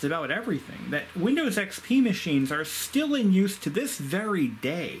with just about everything. That Windows XP machines are still in use to this very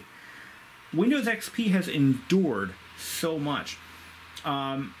day. Windows XP has endured so much.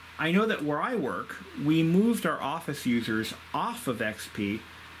 I know that where I work, we moved our office users off of XP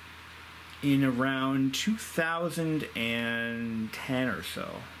in around 2010 or so.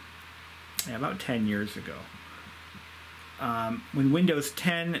 Yeah, about 10 years ago. When Windows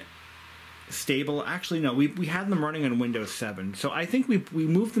 10 stable, actually no, we had them running on Windows 7. So I think we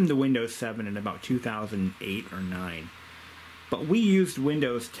moved them to Windows 7 in about 2008 or 9. But we used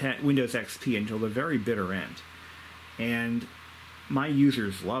Windows XP until the very bitter end. And my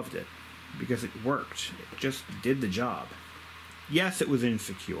users loved it because it worked. It just did the job. Yes, it was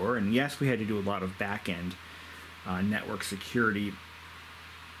insecure, and yes, we had to do a lot of back-end network security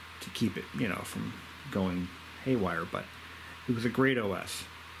to keep it, from going haywire, but it was a great OS.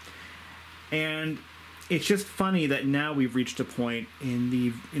 And it's just funny that now we've reached a point in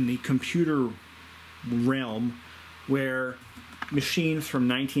the computer realm where machines from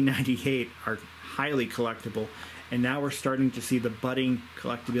 1998 are highly collectible, and now we're starting to see the budding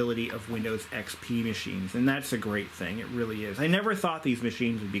collectability of Windows XP machines, and that's a great thing. It really is. I never thought these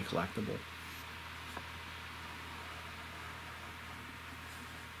machines would be collectible.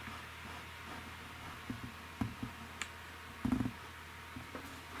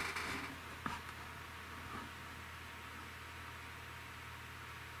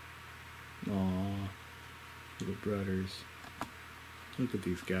 Aww, little brothers. Look at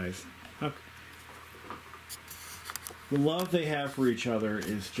these guys. How the love they have for each other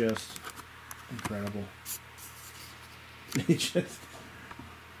is just incredible. They just...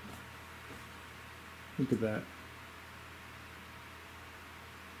 Look at that.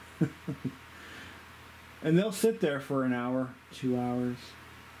 And they'll sit there for an hour, 2 hours,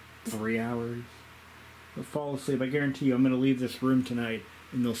 3 hours. They'll fall asleep. I guarantee you I'm going to leave this room tonight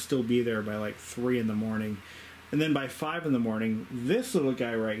and they'll still be there by like 3 in the morning. And then by 5 in the morning, this little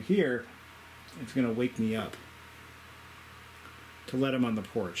guy right here is going to wake me up to let him on the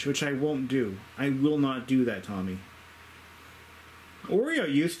porch, which I won't do. I will not do that, Tommy.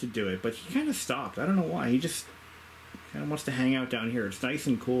 Oreo used to do it, but he kind of stopped. I don't know why. He just kind of wants to hang out down here. It's nice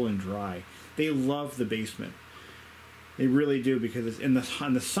and cool and dry. They love the basement. They really do, because it's in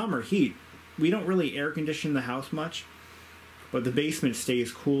the summer heat, we don't really air condition the house much, but the basement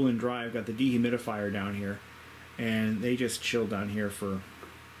stays cool and dry. I've got the dehumidifier down here, and they just chill down here for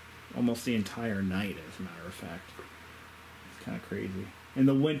almost the entire night, as a matter of fact. Kind of crazy. In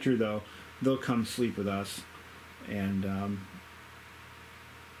the winter, though, they'll come sleep with us, and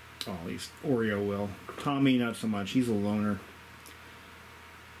oh, at least Oreo will. Tommy, not so much. He's a loner.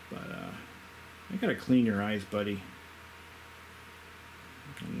 But I gotta clean your eyes, buddy.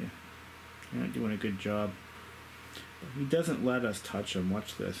 Yeah, you're not doing a good job. But he doesn't let us touch him.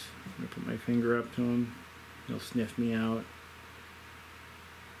 Watch this. I'm gonna put my finger up to him. He'll sniff me out.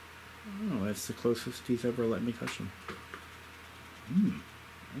 Oh, that's the closest he's ever let me touch him. Interesting.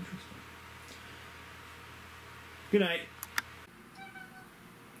 Good night.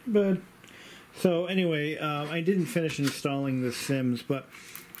 Bud. So anyway, I didn't finish installing the Sims, but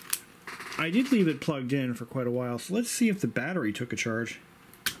I did leave it plugged in for quite a while. So let's see if the battery took a charge.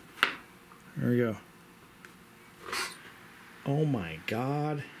 There we go. Oh my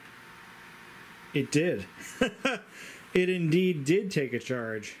God. It did. It indeed did take a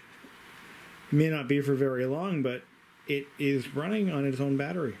charge. It may not be for very long, but it is running on its own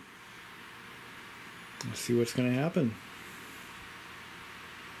battery. Let's see what's going to happen.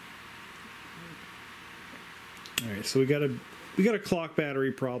 All right, so we got a clock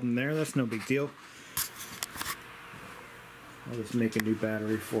battery problem there. That's no big deal. I'll just make a new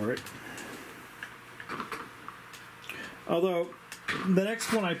battery for it. Although the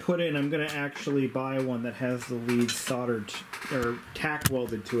next one I put in, I'm going to actually buy one that has the lead soldered or tack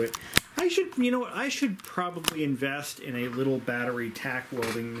welded to it. I should, you know what, I should probably invest in a little battery tack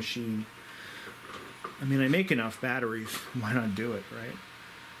welding machine. I mean, I make enough batteries. Why not do it, right?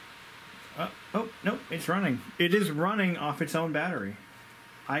 Oh, no, it's running. It is running off its own battery.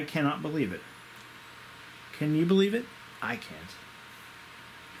 I cannot believe it. Can you believe it? I can't.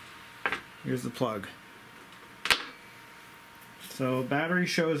 Here's the plug. So battery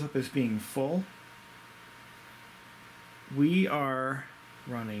shows up as being full. We are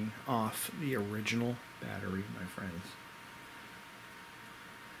running off the original battery, my friends.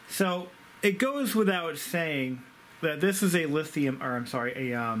 So it goes without saying that this is a lithium, or I'm sorry,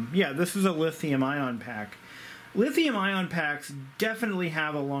 this is a lithium ion pack. Lithium ion packs definitely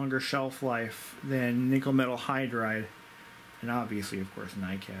have a longer shelf life than nickel metal hydride, and obviously, of course,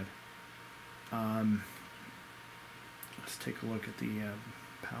 NiCad. Let's take a look at the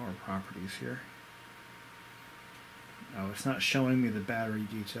power properties here. Oh, it's not showing me the battery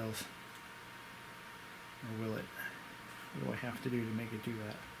details. Or will it? What do I have to do to make it do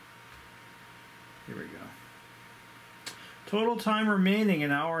that? Here we go. Total time remaining,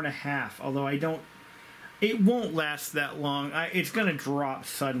 1.5 hours. Although it won't last that long. It's going to drop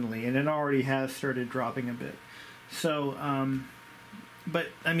suddenly, and it already has started dropping a bit. So, but,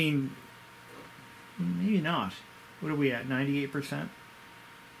 I mean, maybe not. What are we at, 98%?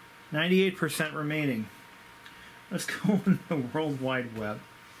 98% remaining. Let's go on the World Wide Web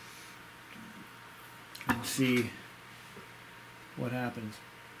and see what happens.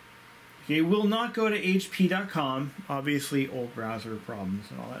 Okay, we'll not go to HP.com. Obviously, old browser problems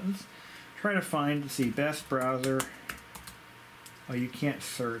and all that. Let's try to find, let's see, best browser. Oh, you can't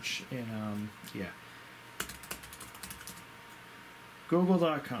search in, yeah.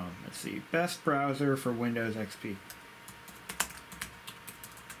 Google.com. Let's see, best browser for Windows XP.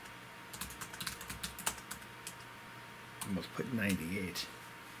 Almost put 98.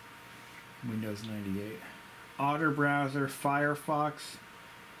 Windows 98. Otter browser, Firefox,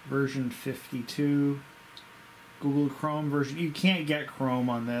 version 52. Google Chrome version. You can't get Chrome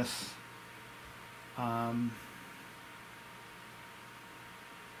on this. Let's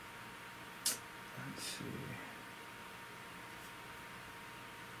see.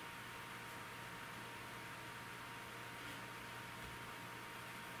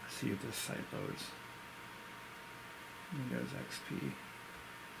 Let's see if this site loads. Windows XP.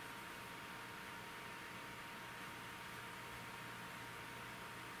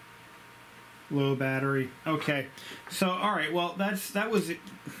 Low battery. Okay. So, all right. Well, that was it.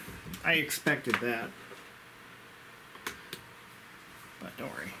 I expected that. But don't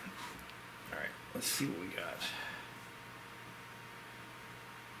worry. All right. Let's see what we got.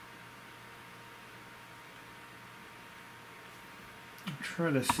 I'm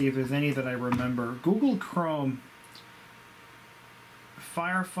trying to see if there's any that I remember. Google Chrome,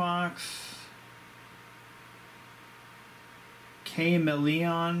 Firefox,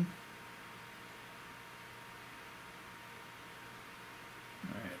 Chameleon.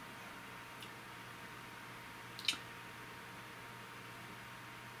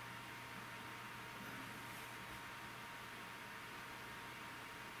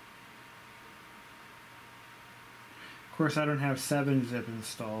 Of course, I don't have 7-zip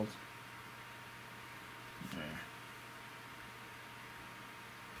installed. Okay.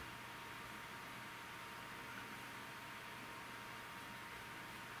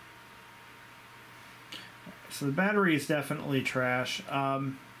 So the battery is definitely trash,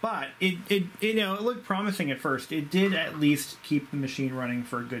 but it looked promising at first. It did at least keep the machine running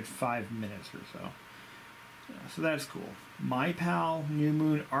for a good 5 minutes or so. So that's cool. MyPal, New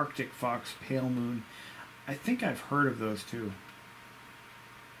Moon, Arctic Fox, Pale Moon. I think I've heard of those too.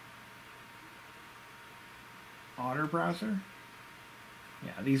 Otter browser?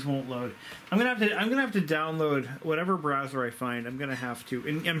 Yeah, these won't load. I'm gonna have to download whatever browser I find. I'm gonna have to,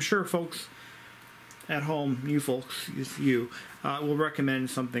 and I'm sure folks at home, you folks, will recommend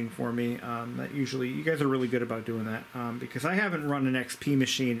something for me. That usually, you guys are really good about doing that, because I haven't run an XP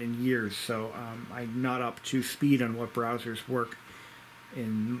machine in years, so I'm not up to speed on what browsers work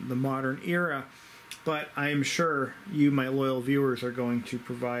in the modern era. But I am sure you, my loyal viewers, are going to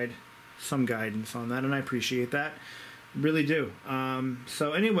provide some guidance on that, and I appreciate that. Really do.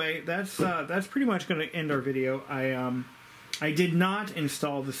 So anyway, that's pretty much going to end our video. I did not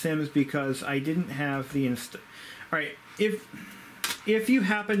install The Sims because I didn't have the All right, if you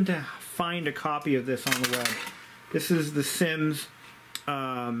happen to find a copy of this on the web, this is The Sims.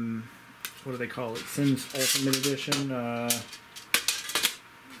 What do they call it? Sims Ultimate Edition.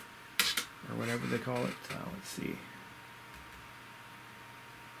 Or whatever they call it. Let's see.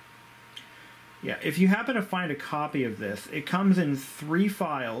 Yeah, if you happen to find a copy of this, it comes in 3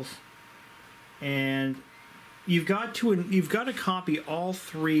 files, and you've got to copy all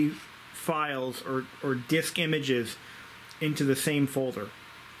 3 files or disk images into the same folder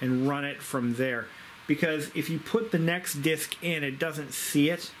and run it from there. Because if you put the next disk in, it doesn't see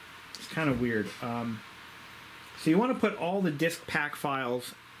it. It's kind of weird. So you want to put all the disk pack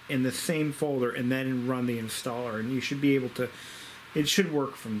files in the same folder and then run the installer, and you should be able to, it should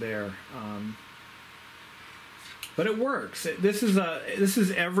work from there. But it works. This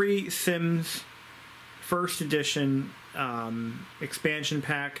is every Sims first edition expansion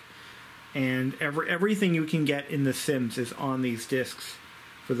pack and everything you can get in The Sims is on these discs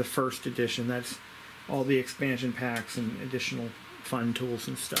for the first edition. That's all the expansion packs and additional fun tools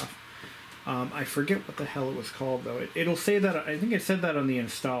and stuff. I forget what the hell it was called, though. It'll say that, I think it said that on the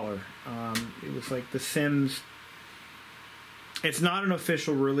installer. It was like The Sims. It's not an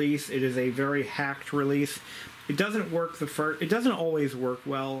official release. It is a very hacked release. It doesn't work it doesn't always work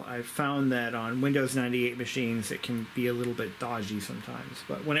well. I've found that on Windows 98 machines it can be a little bit dodgy sometimes.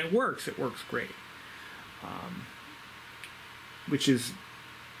 But when it works great. Which is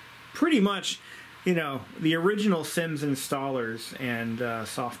pretty much, you know, the original Sims installers and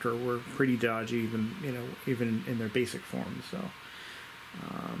software were pretty dodgy, even in their basic form. So,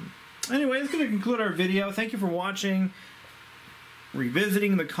 anyway, that's going to conclude our video. Thank you for watching.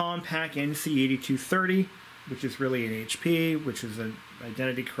 Revisiting the Compaq NC-8230, which is really an HP, which is an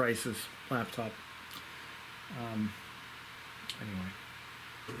Identity Crisis laptop. Anyway.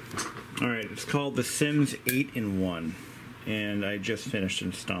 Alright, it's called The Sims 8-in-1, and I just finished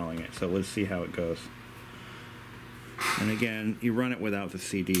installing it, so let's see how it goes. And again, you run it without the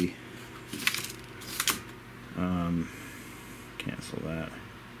CD. Cancel that.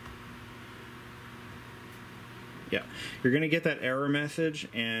 Yeah, you're going to get that error message,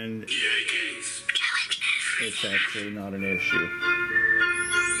 and it's actually not an issue.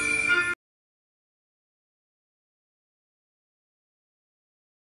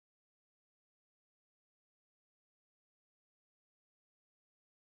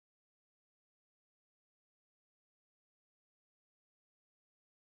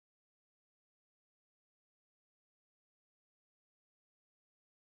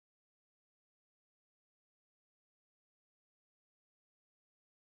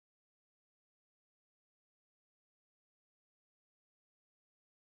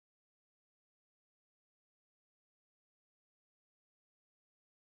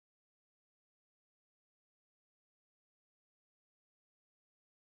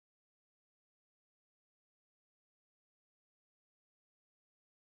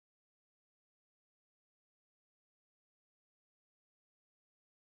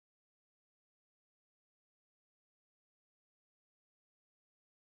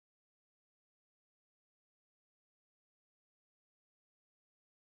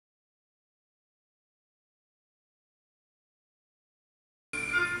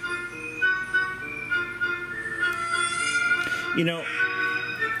 You know,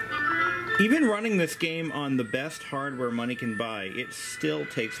 even running this game on the best hardware money can buy, it still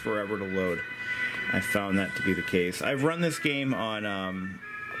takes forever to load. I found that to be the case. I've run this game on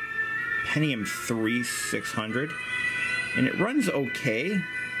Pentium 3 600, and it runs okay.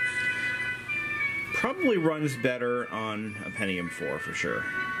 Probably runs better on a Pentium 4 for sure,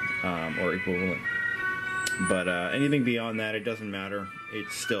 or equivalent. But anything beyond that, it doesn't matter.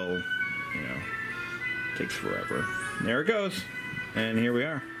 It's still, you know, takes forever. There it goes. And here we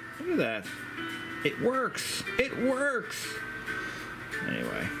are. Look at that. It works. It works.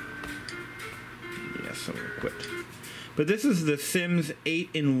 Anyway. Yeah, so we'll quit. But this is the Sims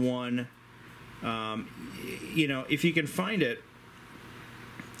 8-in-1. You know, if you can find it,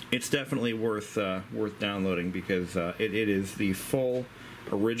 it's definitely worth downloading, because it is the full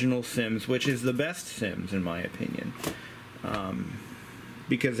original Sims, which is the best Sims in my opinion.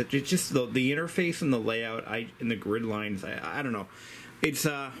 Because it's just the interface and the layout, and the grid lines. I don't know. It's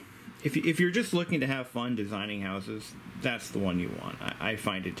if you're just looking to have fun designing houses, that's the one you want. I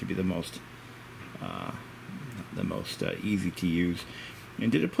find it to be the most easy to use.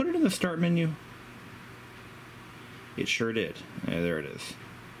 And did it put it in the start menu? It sure did. There it is.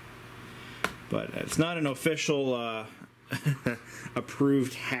 But it's not an official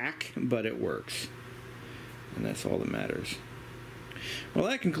approved hack, but it works, and that's all that matters. Well,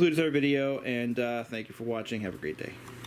 that concludes our video, and thank you for watching. Have a great day.